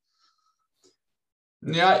mehr?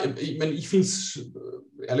 Ja, ich meine, ich finde es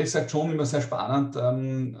ehrlich gesagt schon immer sehr spannend,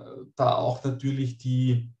 da auch natürlich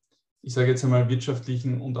die, ich sage jetzt einmal,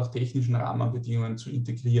 wirtschaftlichen und auch technischen Rahmenbedingungen zu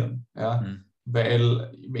integrieren. Ja?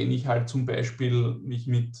 Weil wenn ich halt zum Beispiel mich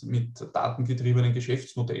mit datengetriebenen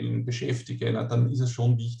Geschäftsmodellen beschäftige, dann ist es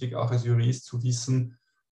schon wichtig, auch als Jurist zu wissen,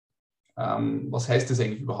 was heißt das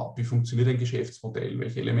eigentlich überhaupt? Wie funktioniert ein Geschäftsmodell?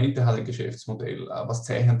 Welche Elemente hat ein Geschäftsmodell? Was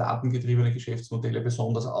zeichnen datengetriebene Geschäftsmodelle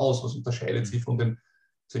besonders aus? Was unterscheidet sie von den,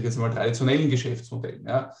 sage ich jetzt mal, traditionellen Geschäftsmodellen?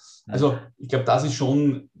 Ja? Also ich glaube, das ist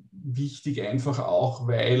schon wichtig, einfach auch,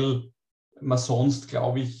 weil man sonst,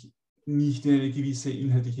 glaube ich, nicht in eine gewisse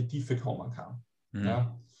inhaltliche Tiefe kommen kann.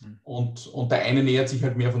 Ja? Und der eine nähert sich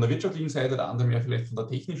halt mehr von der wirtschaftlichen Seite, der andere mehr vielleicht von der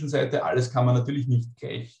technischen Seite. Alles kann man natürlich nicht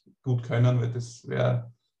gleich gut können, weil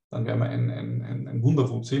dann wäre man ein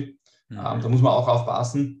Wunderfuzzi. Da muss man auch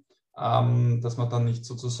aufpassen. dass man dann nicht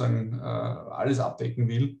sozusagen alles abdecken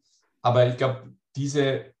will. Aber ich glaube,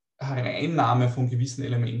 diese Hereinnahme von gewissen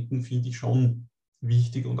Elementen finde ich schon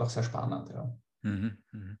wichtig und auch sehr spannend. Ja.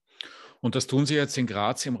 Und das tun Sie jetzt in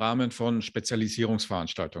Graz im Rahmen von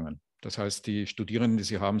Spezialisierungsveranstaltungen. Das heißt, die Studierenden, die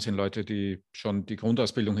Sie haben, sind Leute, die schon die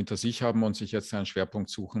Grundausbildung hinter sich haben und sich jetzt einen Schwerpunkt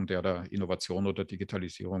suchen, der da Innovation oder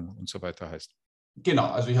Digitalisierung und so weiter heißt. Genau,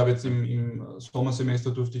 also ich habe jetzt im Sommersemester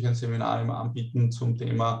durfte ich ein Seminar immer anbieten zum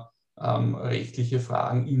Thema rechtliche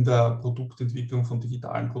Fragen in der Produktentwicklung von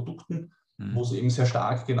digitalen Produkten, wo es eben sehr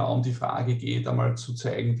stark genau um die Frage geht, einmal zu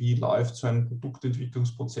zeigen, wie läuft so ein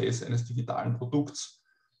Produktentwicklungsprozess eines digitalen Produkts.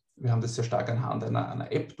 Wir haben das sehr stark anhand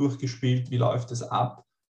einer App durchgespielt, wie läuft es ab,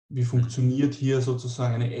 wie funktioniert hier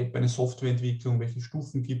sozusagen eine App, eine Softwareentwicklung, welche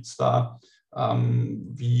Stufen gibt es da,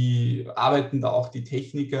 wie arbeiten da auch die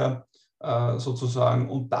Techniker sozusagen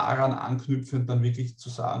und daran anknüpfend dann wirklich zu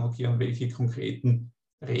sagen, okay, und welche konkreten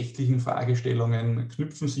rechtlichen Fragestellungen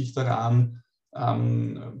knüpfen sich daran,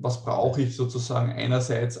 was brauche ich sozusagen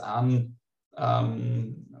einerseits an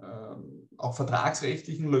auch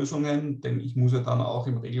vertragsrechtlichen Lösungen, denn ich muss ja dann auch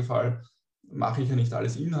im Regelfall, mache ich ja nicht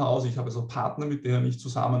alles in-house, ich habe so Partner, mit denen ich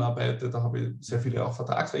zusammenarbeite, da habe ich sehr viele auch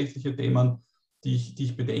vertragsrechtliche Themen, die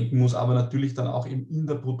ich bedenken muss, aber natürlich dann auch eben in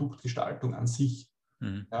der Produktgestaltung an sich.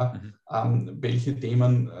 Ja, welche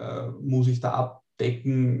Themen muss ich da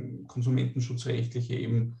abdecken, konsumentenschutzrechtliche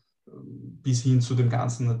eben bis hin zu dem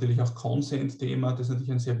ganzen natürlich auch Consent-Thema, das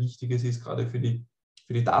natürlich ein sehr wichtiges ist, gerade für die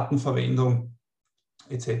Datenverwendung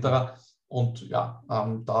etc. Und ja,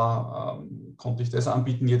 da konnte ich das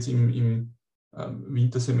anbieten. Jetzt im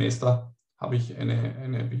Wintersemester habe ich bin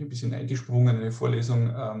ein bisschen eingesprungen, eine Vorlesung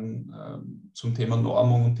zum Thema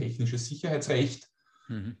Normung und technisches Sicherheitsrecht.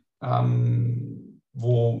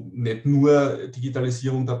 Wo nicht nur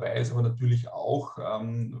Digitalisierung dabei ist, aber natürlich auch,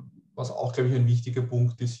 was auch, glaube ich, ein wichtiger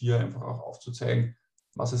Punkt ist, hier einfach auch aufzuzeigen,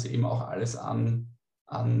 was es eben auch alles an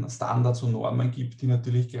Standards und Normen gibt, die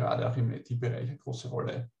natürlich gerade auch im IT-Bereich eine große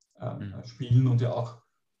Rolle spielen und ja auch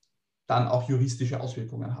dann auch juristische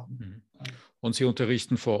Auswirkungen haben. Und Sie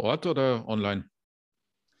unterrichten vor Ort oder online?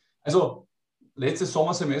 Also letztes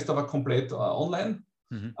Sommersemester war komplett online.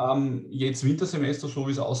 Jetzt Wintersemester, so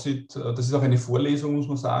wie es aussieht, das ist auch eine Vorlesung, muss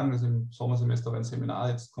man sagen. Also im Sommersemester war ein Seminar,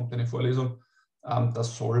 jetzt kommt eine Vorlesung.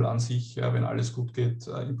 Das soll an sich, wenn alles gut geht,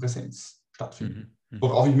 in Präsenz stattfinden.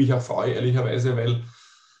 Worauf ich mich auch freue, ehrlicherweise, weil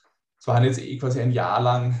es war jetzt quasi ein Jahr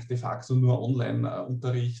lang de facto nur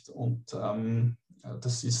Online-Unterricht und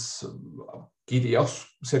das geht auch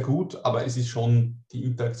sehr gut, aber es ist schon die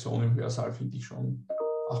Interaktion im Hörsaal, finde ich schon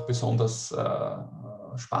auch besonders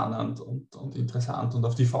spannend und interessant und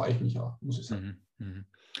auf die freue ich mich auch, muss ich sagen.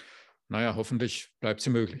 Naja, hoffentlich bleibt sie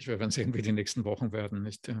möglich. Wir werden sehen, wie die nächsten Wochen werden.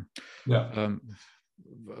 Nicht? Ja.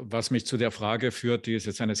 Was mich zu der Frage führt, die ist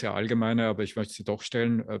jetzt eine sehr allgemeine, aber ich möchte sie doch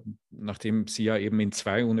stellen, nachdem Sie ja eben in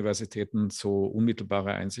 2 Universitäten so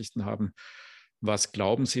unmittelbare Einsichten haben. Was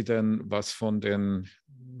glauben Sie denn, was von den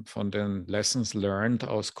Lessons learned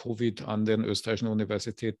aus Covid an den österreichischen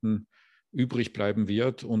Universitäten übrig bleiben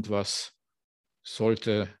wird und was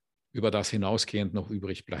sollte über das hinausgehend noch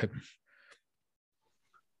übrig bleiben?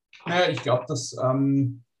 Naja, ich glaube, dass,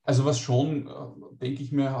 also was schon, denke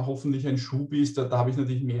ich mir, hoffentlich ein Schub ist, da habe ich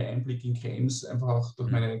natürlich mehr Einblick in Claims, einfach auch durch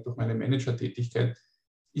meine Manager-Tätigkeit,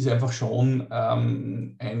 ist einfach schon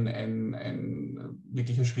ein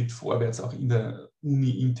wirklicher Schritt vorwärts, auch in der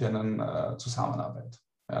uni-internen Zusammenarbeit.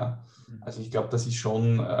 Ja. Also ich glaube, das ist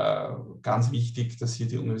schon ganz wichtig, dass hier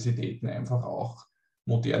die Universitäten einfach auch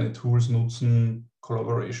moderne Tools nutzen,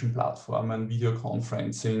 Collaboration-Plattformen,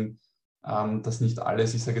 Videoconferencing, dass nicht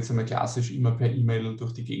alles, ich sage jetzt einmal klassisch, immer per E-Mail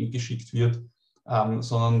durch die Gegend geschickt wird,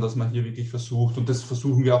 sondern dass man hier wirklich versucht, und das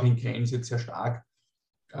versuchen wir auch in Claims jetzt sehr stark,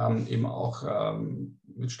 eben auch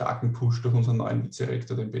mit starkem Push durch unseren neuen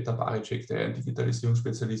Vizerektor, den Peter Baricek, der ein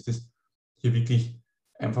Digitalisierungsspezialist ist, hier wirklich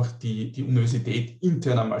einfach die Universität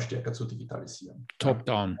intern einmal stärker zu digitalisieren.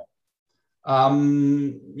 Top-down.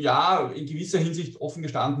 Ja, in gewisser Hinsicht offen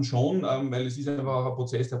gestanden schon, weil es ist einfach auch ein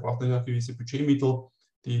Prozess, der braucht natürlich auch gewisse Budgetmittel,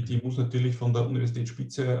 die muss natürlich von der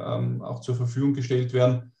Universitätsspitze auch zur Verfügung gestellt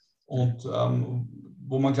werden und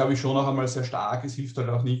wo man, glaube ich, schon auch einmal sehr stark, es hilft halt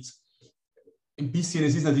auch nichts, ein bisschen,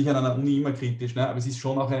 es ist natürlich an einer Uni immer kritisch, ne? Aber es ist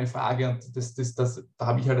schon auch eine Frage, und da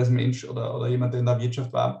habe ich halt als Mensch oder jemand, der in der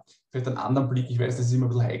Wirtschaft war, vielleicht einen anderen Blick, ich weiß, das ist immer ein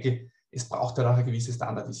bisschen heikel, es braucht halt auch eine gewisse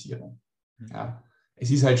Standardisierung. Ja? Es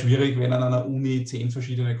ist halt schwierig, wenn an einer Uni 10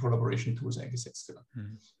 verschiedene Collaboration-Tools eingesetzt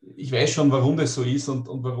werden. Ich weiß schon, warum das so ist und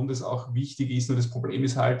warum das auch wichtig ist, nur das Problem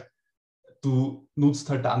ist halt, du nutzt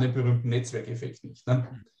halt dann den berühmten Netzwerkeffekt nicht. Ne?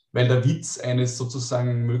 Weil der Witz eines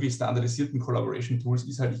sozusagen möglichst standardisierten Collaboration-Tools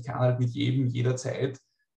ist halt, ich kann halt mit jedem jederzeit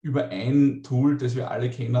über ein Tool, das wir alle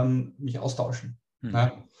kennen, mich austauschen. Mhm.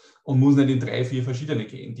 Ja? Und muss nicht in 3, 4 verschiedene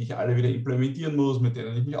gehen, die ich alle wieder implementieren muss, mit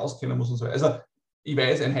denen ich mich auskennen muss und so. Also ich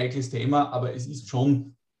weiß, ein heikles Thema, aber es ist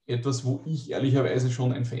schon etwas, wo ich ehrlicherweise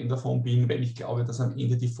schon ein Fan davon bin, weil ich glaube, dass am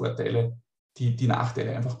Ende die Vorteile, die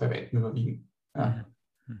Nachteile einfach bei weitem überwiegen. Ja.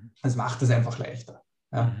 Mhm. Es macht es einfach leichter.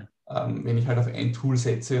 Ja. Wenn ich halt auf ein Tool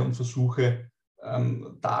setze und versuche,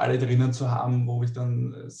 da alle drinnen zu haben, wo ich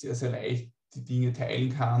dann sehr, sehr leicht die Dinge teilen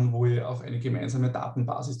kann, wo ich auf eine gemeinsame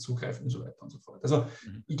Datenbasis zugreife und so weiter und so fort. Also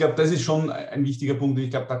ich glaube, das ist schon ein wichtiger Punkt. Ich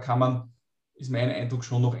glaube, da kann man, ist mein Eindruck,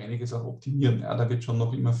 schon noch einiges auch optimieren. Ja, da wird schon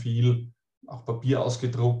noch immer viel auch Papier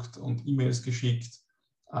ausgedruckt und E-Mails geschickt.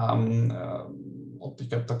 Und ich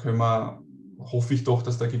glaube, da hoffe ich doch,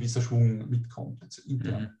 dass da ein gewisser Schwung mitkommt jetzt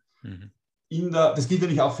intern. Das gilt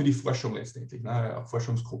natürlich auch für die Forschung letztendlich. Ne? Auch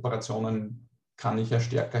Forschungskooperationen kann ich ja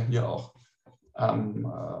stärker hier auch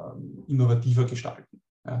innovativer gestalten.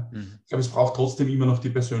 Ja. Ich glaube, es braucht trotzdem immer noch die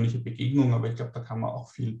persönliche Begegnung, aber ich glaube, da kann man auch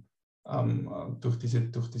viel durch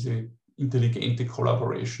diese intelligente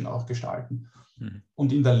Collaboration auch gestalten.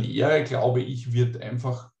 Und in der Lehre, glaube ich, wird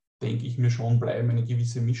einfach, denke ich mir schon, bleiben eine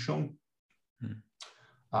gewisse Mischung.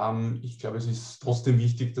 Ich glaube, es ist trotzdem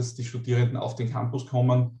wichtig, dass die Studierenden auf den Campus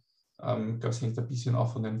kommen. Ich glaube, es hängt ein bisschen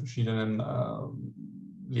auch von den verschiedenen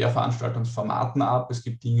Lehrveranstaltungsformaten ab. Es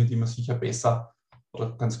gibt Dinge, die man sicher besser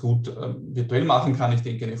oder ganz gut virtuell machen kann. Ich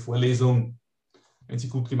denke, eine Vorlesung, wenn sie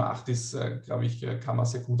gut gemacht ist, glaube ich, kann man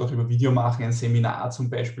sehr gut auch über Video machen. Ein Seminar zum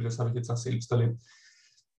Beispiel, das habe ich jetzt auch selbst erlebt.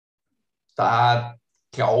 Da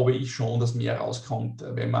glaube ich schon, dass mehr rauskommt,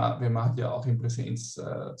 wenn man hier auch in Präsenz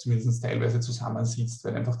zumindest teilweise zusammensitzt,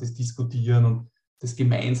 weil einfach das Diskutieren und das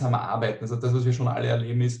gemeinsame Arbeiten, also das, was wir schon alle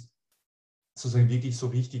erleben, ist sozusagen wirklich so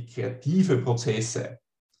richtig kreative Prozesse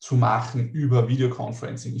zu machen über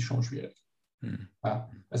Videoconferencing ist schon schwierig.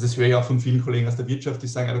 Ja, also das höre ich auch von vielen Kollegen aus der Wirtschaft, die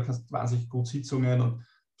sagen, ja, du kannst wahnsinnig gut Sitzungen und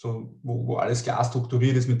so, wo alles klar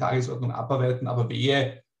strukturiert ist mit Tagesordnung abarbeiten, aber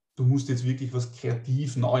wehe, du musst jetzt wirklich was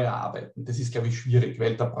kreativ neu erarbeiten. Das ist, glaube ich, schwierig,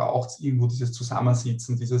 weil da braucht es irgendwo dieses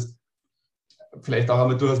Zusammensitzen, dieses vielleicht auch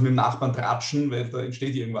einmal durchaus mit dem Nachbarn tratschen, weil da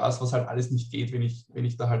entsteht irgendwas, was halt alles nicht geht, wenn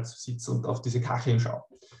ich da halt sitze und auf diese Kacheln schaue.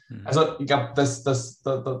 Also ich glaube,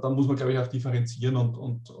 da muss man, glaube ich, auch differenzieren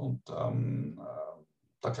und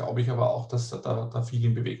da glaube ich aber auch, dass da viel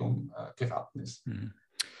in Bewegung geraten ist.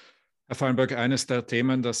 Herr Fallenberg, eines der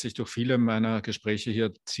Themen, das sich durch viele meiner Gespräche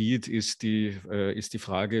hier zieht, ist die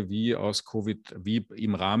Frage, wie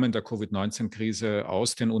im Rahmen der Covid-19-Krise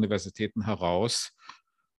aus den Universitäten heraus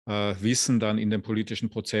Wissen dann in den politischen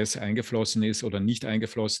Prozess eingeflossen ist oder nicht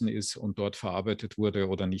eingeflossen ist und dort verarbeitet wurde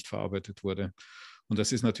oder nicht verarbeitet wurde. Und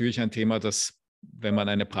das ist natürlich ein Thema, das, wenn man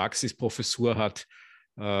eine Praxisprofessur hat,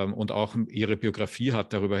 und auch ihre Biografie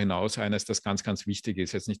hat darüber hinaus eines, das ganz, ganz wichtig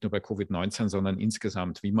ist, jetzt nicht nur bei Covid-19, sondern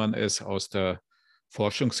insgesamt, wie man es aus der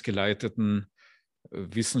forschungsgeleiteten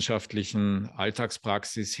wissenschaftlichen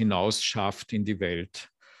Alltagspraxis hinaus schafft in die Welt.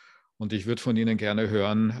 Und ich würde von Ihnen gerne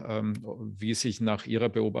hören, wie sich nach Ihrer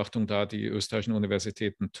Beobachtung da die österreichischen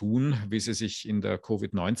Universitäten tun, wie sie sich in der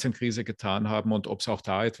Covid-19-Krise getan haben und ob es auch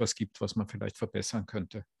da etwas gibt, was man vielleicht verbessern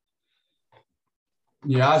könnte.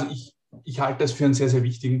 Ja, also ich halte das für einen sehr, sehr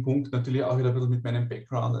wichtigen Punkt, natürlich auch wieder ein bisschen mit meinem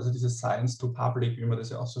Background, also dieses Science to Public, wie man das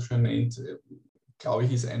ja auch so schön nennt, glaube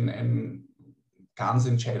ich, ist ein ganz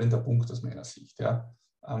entscheidender Punkt aus meiner Sicht. Ja.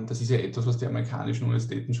 Das ist ja etwas, was die amerikanischen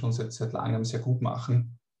Universitäten schon seit langem sehr gut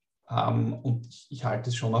machen und ich halte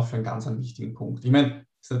es schon auch für einen ganz wichtigen Punkt. Ich meine,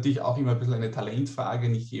 es ist natürlich auch immer ein bisschen eine Talentfrage,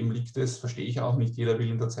 nicht jedem liegt es, verstehe ich auch, nicht jeder will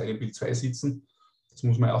in der Zeit im Bild 2 sitzen, das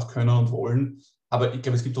muss man ja auch können und wollen, aber ich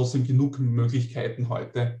glaube, es gibt trotzdem genug Möglichkeiten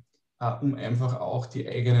heute, um einfach auch die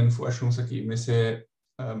eigenen Forschungsergebnisse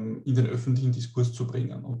in den öffentlichen Diskurs zu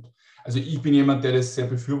bringen. Und also ich bin jemand, der das sehr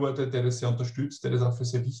befürwortet, der das sehr unterstützt, der das auch für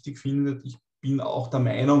sehr wichtig findet. Ich bin auch der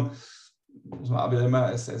Meinung, muss man auch wieder immer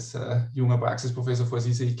als junger Praxisprofessor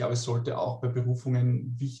vorsehen, ich glaube, es sollte auch bei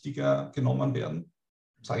Berufungen wichtiger genommen werden,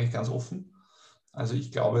 sage ich ganz offen. Also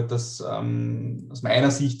ich glaube, dass aus meiner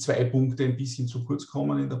Sicht 2 Punkte ein bisschen zu kurz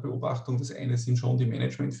kommen in der Beobachtung. Das eine sind schon die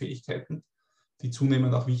Managementfähigkeiten, die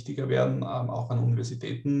zunehmend auch wichtiger werden, auch an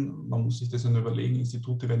Universitäten. Man muss sich das ja nur überlegen,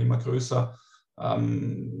 Institute werden immer größer.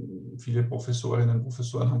 Viele Professorinnen und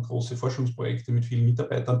Professoren haben große Forschungsprojekte mit vielen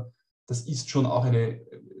Mitarbeitern. Das ist schon auch eine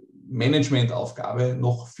Managementaufgabe,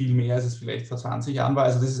 noch viel mehr, als es vielleicht vor 20 Jahren war.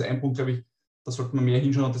 Also das ist ein Punkt, glaube ich, da sollte man mehr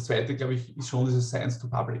hinschauen. Und das zweite, glaube ich, ist schon dieses Science to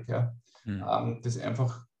Public. Ja. Das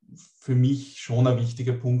einfach für mich schon ein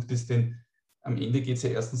wichtiger Punkt ist, denn am Ende geht es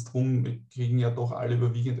ja erstens darum, wir kriegen ja doch alle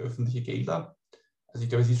überwiegend öffentliche Gelder. Also ich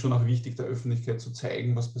glaube, es ist schon auch wichtig, der Öffentlichkeit zu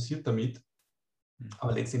zeigen, was passiert damit.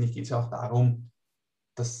 Aber letztendlich geht es ja auch darum,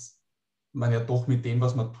 dass man ja doch mit dem,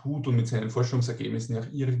 was man tut und mit seinen Forschungsergebnissen ja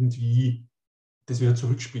auch irgendwie das wieder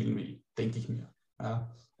zurückspielen will, denke ich mir.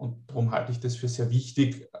 Ja. Und darum halte ich das für sehr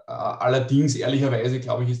wichtig. Allerdings, ehrlicherweise,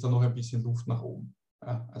 glaube ich, ist da noch ein bisschen Luft nach oben.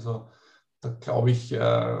 Ja. Also da glaube ich,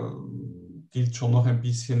 gilt schon noch ein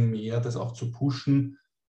bisschen mehr, das auch zu pushen.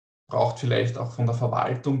 Braucht vielleicht auch von der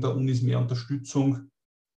Verwaltung der Unis mehr Unterstützung,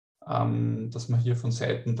 dass man hier von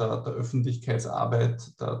Seiten der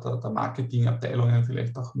Öffentlichkeitsarbeit, der Marketingabteilungen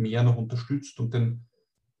vielleicht auch mehr noch unterstützt und den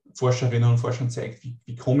Forscherinnen und Forschern zeigt,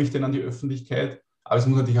 wie komme ich denn an die Öffentlichkeit. Aber es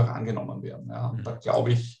muss natürlich auch angenommen werden. Ja. Und da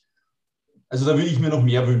glaube ich, also da würde ich mir noch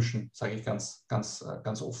mehr wünschen, sage ich ganz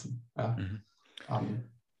offen. Ja.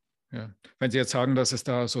 Ja. Wenn Sie jetzt sagen, dass es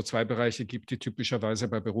da so zwei Bereiche gibt, die typischerweise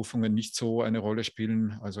bei Berufungen nicht so eine Rolle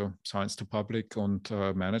spielen, also Science to Public und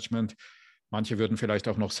Management. Manche würden vielleicht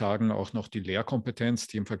auch noch sagen, auch noch die Lehrkompetenz,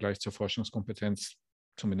 die im Vergleich zur Forschungskompetenz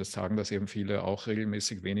zumindest sagen, dass eben viele auch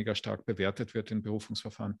regelmäßig weniger stark bewertet wird in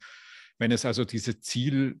Berufungsverfahren. Wenn es also diese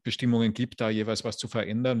Zielbestimmungen gibt, da jeweils was zu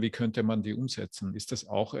verändern, wie könnte man die umsetzen? Ist das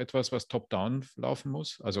auch etwas, was top-down laufen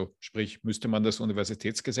muss? Also sprich, müsste man das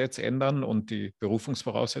Universitätsgesetz ändern und die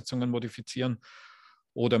Berufungsvoraussetzungen modifizieren?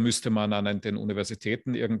 Oder müsste man an den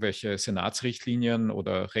Universitäten irgendwelche Senatsrichtlinien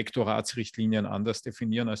oder Rektoratsrichtlinien anders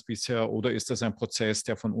definieren als bisher? Oder ist das ein Prozess,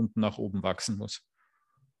 der von unten nach oben wachsen muss?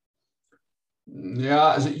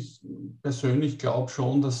 Ja, also ich persönlich glaube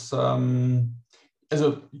schon, dass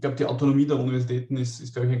also ich glaube, die Autonomie der Universitäten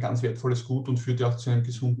ist, glaube ich, ein ganz wertvolles Gut und führt ja auch zu einem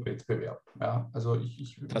gesunden Wettbewerb. Ja, also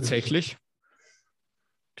Tatsächlich?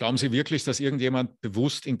 Glauben Sie wirklich, dass irgendjemand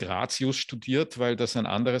bewusst in Gratius studiert, weil das ein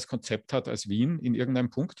anderes Konzept hat als Wien in irgendeinem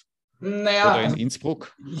Punkt? Naja, Oder in also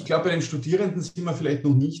Innsbruck? ich glaube, bei den Studierenden sind wir vielleicht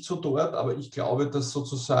noch nicht so dort, aber ich glaube, dass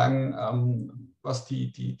sozusagen, was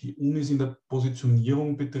die Unis in der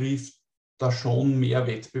Positionierung betrifft, da schon mehr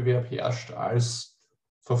Wettbewerb herrscht als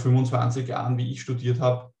vor 25 Jahren, wie ich studiert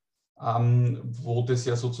habe, wo das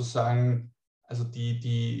ja sozusagen, also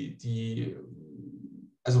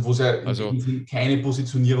also wo es ja in Also, dem Sinn keine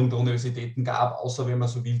Positionierung der Universitäten gab, außer wenn man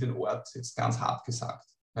so will, den Ort, jetzt ganz hart gesagt.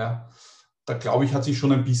 Ja. Da glaube ich, hat sich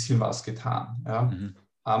schon ein bisschen was getan. Ja. mhm.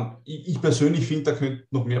 Ich persönlich finde, da könnte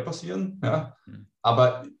noch mehr passieren. Ja. Mhm.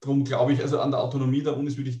 Aber darum glaube ich, also an der Autonomie der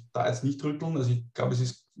Unis würde ich da jetzt nicht rütteln. Also ich glaube, es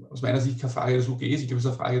ist aus meiner Sicht keine Frage des UGs, ich glaube, es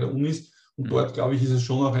ist eine Frage der Unis. Und Mhm. dort, glaube ich, ist es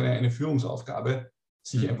schon auch eine Führungsaufgabe,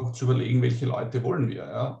 sich Mhm. einfach zu überlegen, welche Leute wollen wir,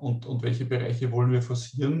 ja, und welche Bereiche wollen wir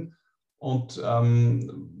forcieren und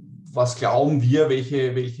was glauben wir,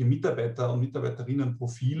 welche Mitarbeiter und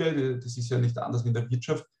Mitarbeiterinnenprofile, das ist ja nicht anders wie in der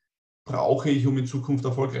Wirtschaft, brauche ich, um in Zukunft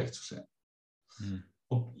erfolgreich zu sein. Mhm.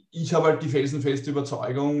 Und ich habe halt die felsenfeste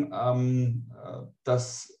Überzeugung,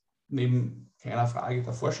 dass neben keiner Frage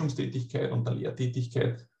der Forschungstätigkeit und der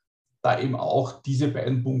Lehrtätigkeit da eben auch diese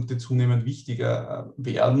beiden Punkte zunehmend wichtiger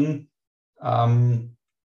werden.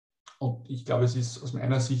 Und ich glaube, es ist aus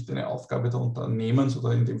meiner Sicht eine Aufgabe der Unternehmens-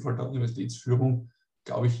 oder in dem Fall der Universitätsführung,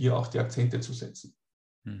 glaube ich, hier auch die Akzente zu setzen.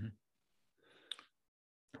 Mhm.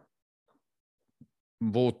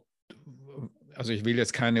 Wo, also ich will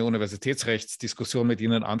jetzt keine Universitätsrechtsdiskussion mit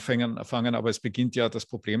Ihnen anfangen, aber es beginnt ja das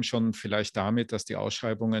Problem schon vielleicht damit, dass die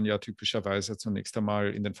Ausschreibungen ja typischerweise zunächst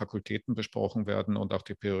einmal in den Fakultäten besprochen werden und auch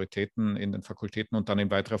die Prioritäten in den Fakultäten und dann in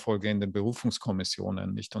weiterer Folge in den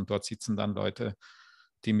Berufungskommissionen, nicht? Und dort sitzen dann Leute,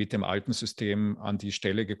 die mit dem alten System an die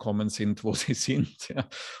Stelle gekommen sind, wo sie sind. Ja.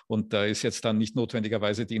 Und da ist jetzt dann nicht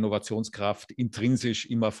notwendigerweise die Innovationskraft intrinsisch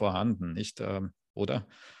immer vorhanden, nicht? Oder?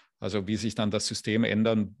 Also wie sich dann das System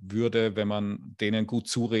ändern würde, wenn man denen gut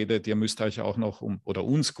zuredet, ihr müsst euch auch noch oder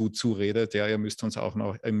uns gut zuredet, ja, ihr müsst jetzt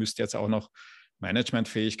auch noch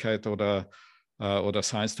Managementfähigkeit oder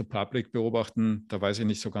Science to Public beobachten. Da weiß ich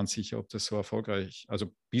nicht so ganz sicher, ob das so erfolgreich ist.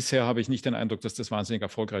 Also bisher habe ich nicht den Eindruck, dass das wahnsinnig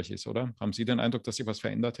erfolgreich ist, oder? Haben Sie den Eindruck, dass sich was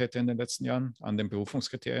verändert hätte in den letzten Jahren an den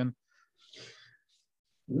Berufungskriterien?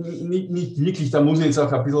 Nicht wirklich, da muss ich jetzt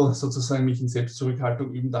auch ein bisschen sozusagen mich in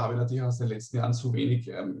Selbstzurückhaltung üben. Da habe ich natürlich aus den letzten Jahren zu wenig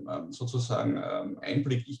sozusagen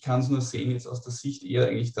Einblick. Ich kann es nur sehen jetzt aus der Sicht eher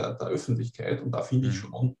eigentlich der Öffentlichkeit. Und da finde ich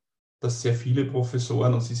schon, dass sehr viele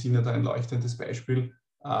Professoren, und Sie sind ja da ein leuchtendes Beispiel,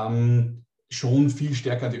 schon viel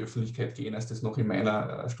stärker an die Öffentlichkeit gehen, als das noch in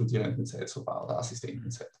meiner Studierendenzeit so war oder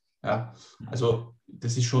Assistentenzeit. Ja, also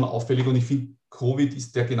das ist schon auffällig und ich finde, Covid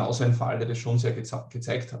ist ja genauso ein Fall, der das schon sehr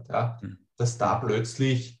gezeigt hat. Ja, dass da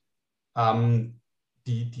plötzlich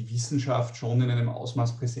die Wissenschaft schon in einem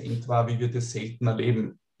Ausmaß präsent war, wie wir das selten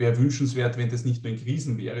erleben. Wäre wünschenswert, wenn das nicht nur in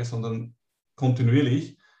Krisen wäre, sondern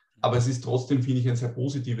kontinuierlich. Aber es ist trotzdem, finde ich, ein sehr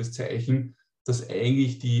positives Zeichen, dass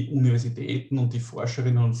eigentlich die Universitäten und die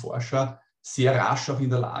Forscherinnen und Forscher sehr rasch auch in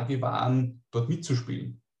der Lage waren, dort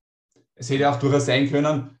mitzuspielen. es hätte auch durchaus sein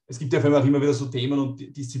können, es gibt ja auf einmal auch immer wieder so Themen und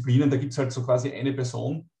Disziplinen, da gibt es halt so quasi eine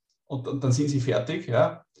Person und dann sind sie fertig.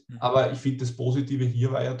 Ja. Aber ich finde, das Positive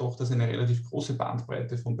hier war ja doch, dass eine relativ große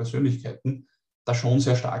Bandbreite von Persönlichkeiten da schon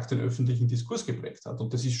sehr stark den öffentlichen Diskurs geprägt hat.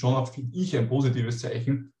 Und das ist schon auch, finde ich, ein positives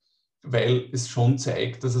Zeichen, weil es schon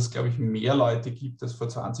zeigt, dass es, glaube ich, mehr Leute gibt als vor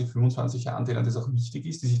 20, 25 Jahren, denen das auch wichtig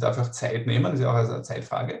ist, die sich dafür auch Zeit nehmen. Das ist ja auch eine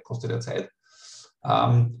Zeitfrage, kostet ja Zeit.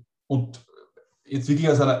 Und jetzt wirklich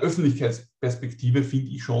aus einer Öffentlichkeitsperspektive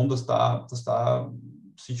finde ich schon, dass da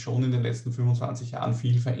sich schon in den letzten 25 Jahren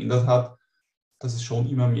viel verändert hat, dass es schon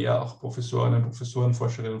immer mehr auch Professorinnen, Professoren,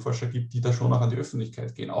 Forscherinnen und Forscher gibt, die da schon auch an die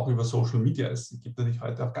Öffentlichkeit gehen, auch über Social Media. Es gibt natürlich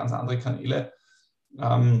heute auch ganz andere Kanäle.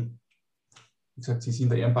 Wie gesagt, Sie sind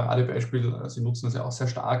da eher ein Paradebeispiel, Sie nutzen das ja auch sehr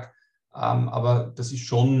stark, aber das ist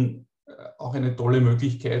schon auch eine tolle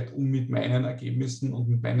Möglichkeit, um mit meinen Ergebnissen und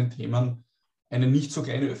mit meinen Themen eine nicht so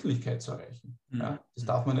kleine Öffentlichkeit zu erreichen. Ja, das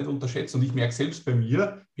darf man nicht unterschätzen. Und ich merke selbst bei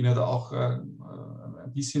mir, bin ja da auch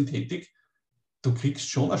ein bisschen tätig, du kriegst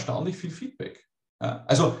schon erstaunlich viel Feedback. Ja,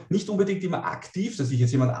 also nicht unbedingt immer aktiv, dass sich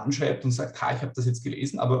jetzt jemand anschreibt und sagt, ha, ich habe das jetzt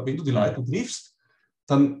gelesen, aber wenn du die Leute triffst,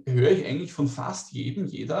 dann höre ich eigentlich von fast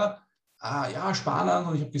jeder, ja, spannend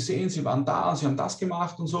und ich habe gesehen, sie waren da und sie haben das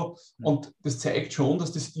gemacht und so. Und das zeigt schon,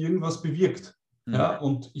 dass das irgendwas bewirkt. Ja,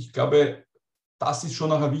 und ich glaube, das ist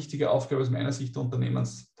schon auch eine wichtige Aufgabe aus meiner Sicht der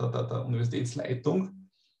der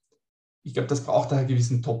Universitätsleitung. Ich glaube, das braucht einen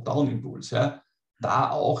gewissen Top-Down-Impuls, ja,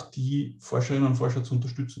 da auch die Forscherinnen und Forscher zu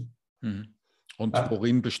unterstützen. Und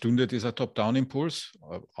worin bestünde dieser Top-Down-Impuls?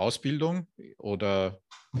 Ausbildung oder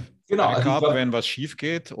Backup, wenn was schief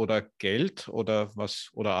geht, oder Geld oder was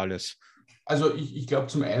oder alles? Also ich glaube,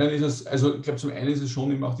 zum einen ist es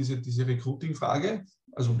schon eben auch diese Recruiting-Frage.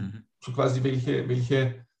 Also so quasi,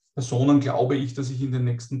 welche Personen glaube ich, dass ich in den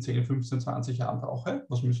nächsten 10, 15, 20 Jahren brauche?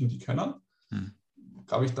 Was müssen die können?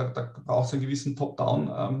 Glaube ich, da braucht es einen gewissen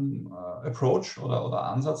Top-Down-Approach oder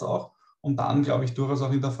Ansatz auch. Und dann, glaube ich, durchaus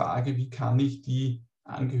auch in der Frage, wie kann ich die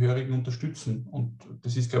Angehörigen unterstützen? Und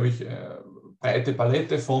das ist, glaube ich, breite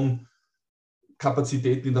Palette von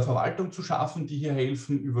Kapazitäten in der Verwaltung zu schaffen, die hier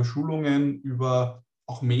helfen, über Schulungen, über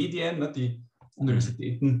auch Medien. Ne? Die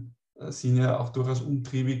Universitäten sind ja auch durchaus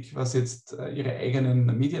umtriebig, was jetzt ihre eigenen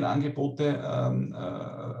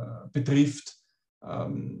Medienangebote betrifft,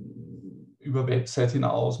 über Website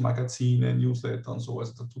hinaus, Magazine, Newsletter und so.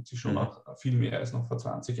 Also da tut sich schon auch viel mehr als noch vor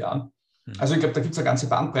 20 Jahren. Also ich glaube, da gibt es eine ganze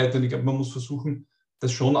Bandbreite und ich glaube, man muss versuchen,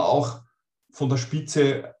 das schon auch von der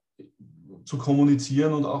Spitze zu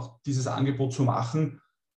kommunizieren und auch dieses Angebot zu machen.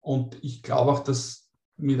 Und ich glaube auch, dass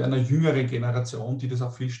mit einer jüngeren Generation, die das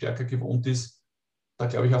auch viel stärker gewohnt ist, da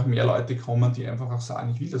glaube ich auch mehr Leute kommen, die einfach auch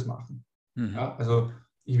sagen, ich will das machen. Ja, also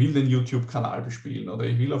ich will den YouTube-Kanal bespielen oder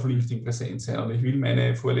ich will auf LinkedIn präsent sein oder ich will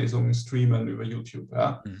meine Vorlesungen streamen über YouTube.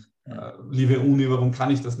 Ja. Liebe Uni, warum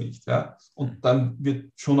kann ich das nicht? Ja? Und dann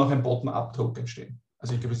wird schon auch ein Bottom-up-Druck entstehen.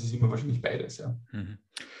 Also ich glaube, es ist immer wahrscheinlich beides. Ja.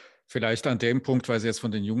 Vielleicht an dem Punkt, weil Sie jetzt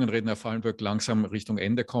von den Jungen reden, Herr Fallenberg, langsam Richtung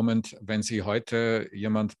Ende kommend. Wenn Sie heute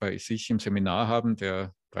jemand bei sich im Seminar haben,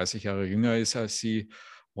 der 30 Jahre jünger ist als Sie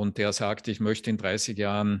und der sagt, ich möchte in 30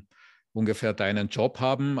 Jahren ungefähr deinen Job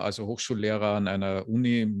haben, also Hochschullehrer an einer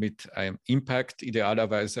Uni mit einem Impact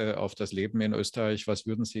idealerweise auf das Leben in Österreich, was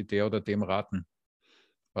würden Sie der oder dem raten?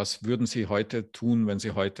 Was würden Sie heute tun, wenn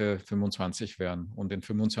Sie heute 25 wären und in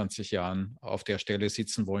 25 Jahren auf der Stelle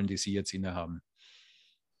sitzen wollen, die Sie jetzt innehaben?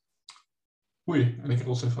 Eine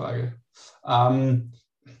große Frage.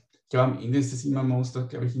 Ich glaube, am Ende ist es immer, man muss da,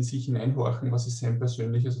 glaube ich, in sich hineinhorchen, was ist sein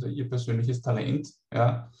persönliches oder ihr persönliches Talent.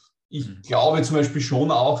 Ja. Ich glaube zum Beispiel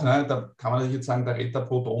schon auch, ne, da kann man jetzt sagen, der Retter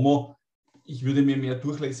pro domo, ich würde mir mehr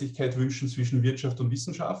Durchlässigkeit wünschen zwischen Wirtschaft und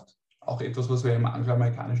Wissenschaft. Auch etwas, was wir im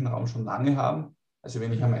angloamerikanischen Raum schon lange haben. Also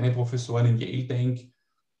wenn ich an meine Professoren in Yale denke,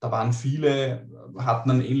 da waren viele,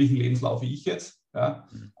 hatten einen ähnlichen Lebenslauf wie ich jetzt. Ja,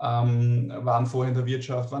 waren vorher in der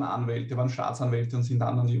Wirtschaft, waren Anwälte, waren Staatsanwälte und sind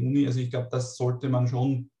dann an die Uni. Also ich glaube, das sollte man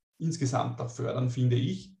schon insgesamt auch fördern, finde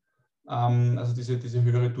ich. Also diese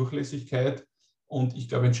höhere Durchlässigkeit. Und ich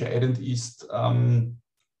glaube, entscheidend ist,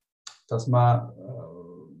 dass man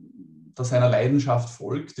seiner Leidenschaft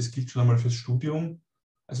folgt. Das gilt schon einmal fürs Studium.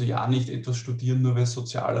 Also ja, nicht etwas studieren, nur weil es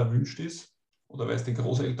sozial erwünscht ist oder weil es den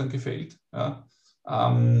Großeltern gefällt. Ja.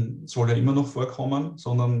 Soll ja immer noch vorkommen,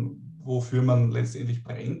 sondern wofür man letztendlich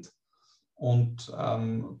brennt. Und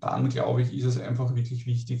dann, glaube ich, ist es einfach wirklich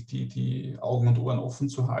wichtig, die Augen und Ohren offen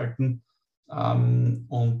zu halten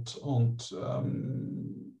und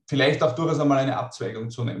vielleicht auch durchaus einmal eine Abzweigung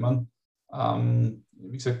zu nehmen.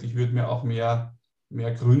 Wie gesagt, ich würde mir auch mehr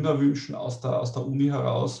Gründer wünschen aus der Uni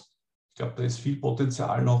heraus. Ich glaube, da ist viel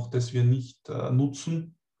Potenzial noch, das wir nicht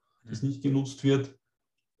nutzen, das nicht genutzt wird.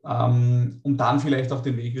 um dann vielleicht auch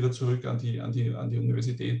den Weg wieder zurück an die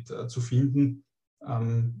Universität zu finden.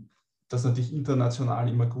 Das natürlich international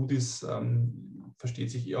immer gut ist,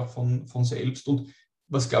 versteht sich auch von selbst. Und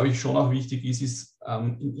was, glaube ich, schon auch wichtig ist, ist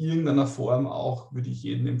in irgendeiner Form auch, würde ich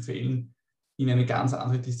jedem empfehlen, in eine ganz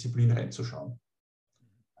andere Disziplin reinzuschauen.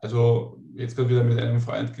 Also jetzt gerade wieder mit einem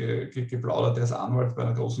Freund geplaudert, der ist Anwalt bei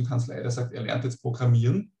einer großen Kanzlei, der sagt, er lernt jetzt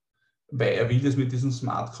Programmieren, weil er will das mit diesem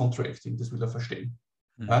Smart Contracting, das will er verstehen.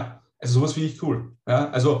 Mhm. Ja? Also sowas finde ich cool. Ja?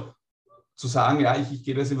 Also zu sagen, ja, ich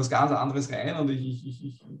gehe da jetzt in was ganz anderes rein und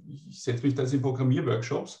ich setze mich da jetzt in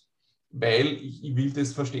Programmierworkshops, weil ich will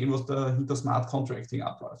das verstehen, was da hinter Smart Contracting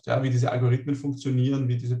abläuft. Ja? Wie diese Algorithmen funktionieren,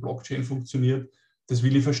 wie diese Blockchain funktioniert, das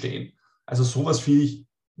will ich verstehen. Also sowas finde ich,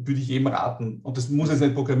 würde ich jedem raten. Und das muss jetzt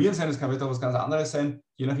nicht Programmieren sein, das kann vielleicht auch was ganz anderes sein,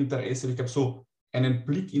 je nach Interesse. Ich glaube, so einen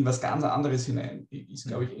Blick in was ganz anderes hinein ist,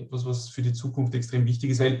 glaube ich, etwas, was für die Zukunft extrem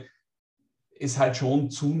wichtig ist, weil es halt schon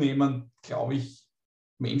zunehmend, glaube ich,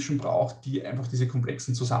 Menschen braucht, die einfach diese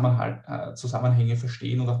komplexen Zusammenhänge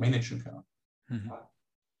verstehen und auch managen können. Mhm.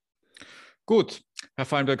 Gut, Herr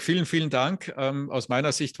Fallenberg, vielen, vielen Dank. Aus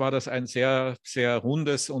meiner Sicht war das ein sehr, sehr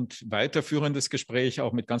rundes und weiterführendes Gespräch,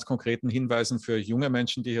 auch mit ganz konkreten Hinweisen für junge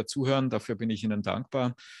Menschen, die hier zuhören. Dafür bin ich Ihnen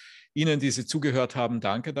dankbar. Ihnen, die Sie zugehört haben,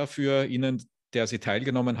 danke dafür. Ihnen, der Sie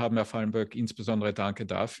teilgenommen haben, Herr Fallenberg, insbesondere danke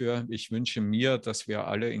dafür. Ich wünsche mir, dass wir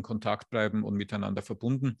alle in Kontakt bleiben und miteinander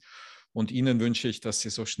verbunden. Und Ihnen wünsche ich, dass Sie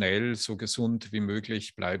so schnell, so gesund wie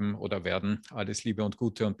möglich bleiben oder werden. Alles Liebe und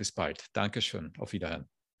Gute und bis bald. Dankeschön. Auf Wiederhören.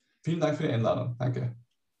 Vielen Dank für die Einladung. Danke.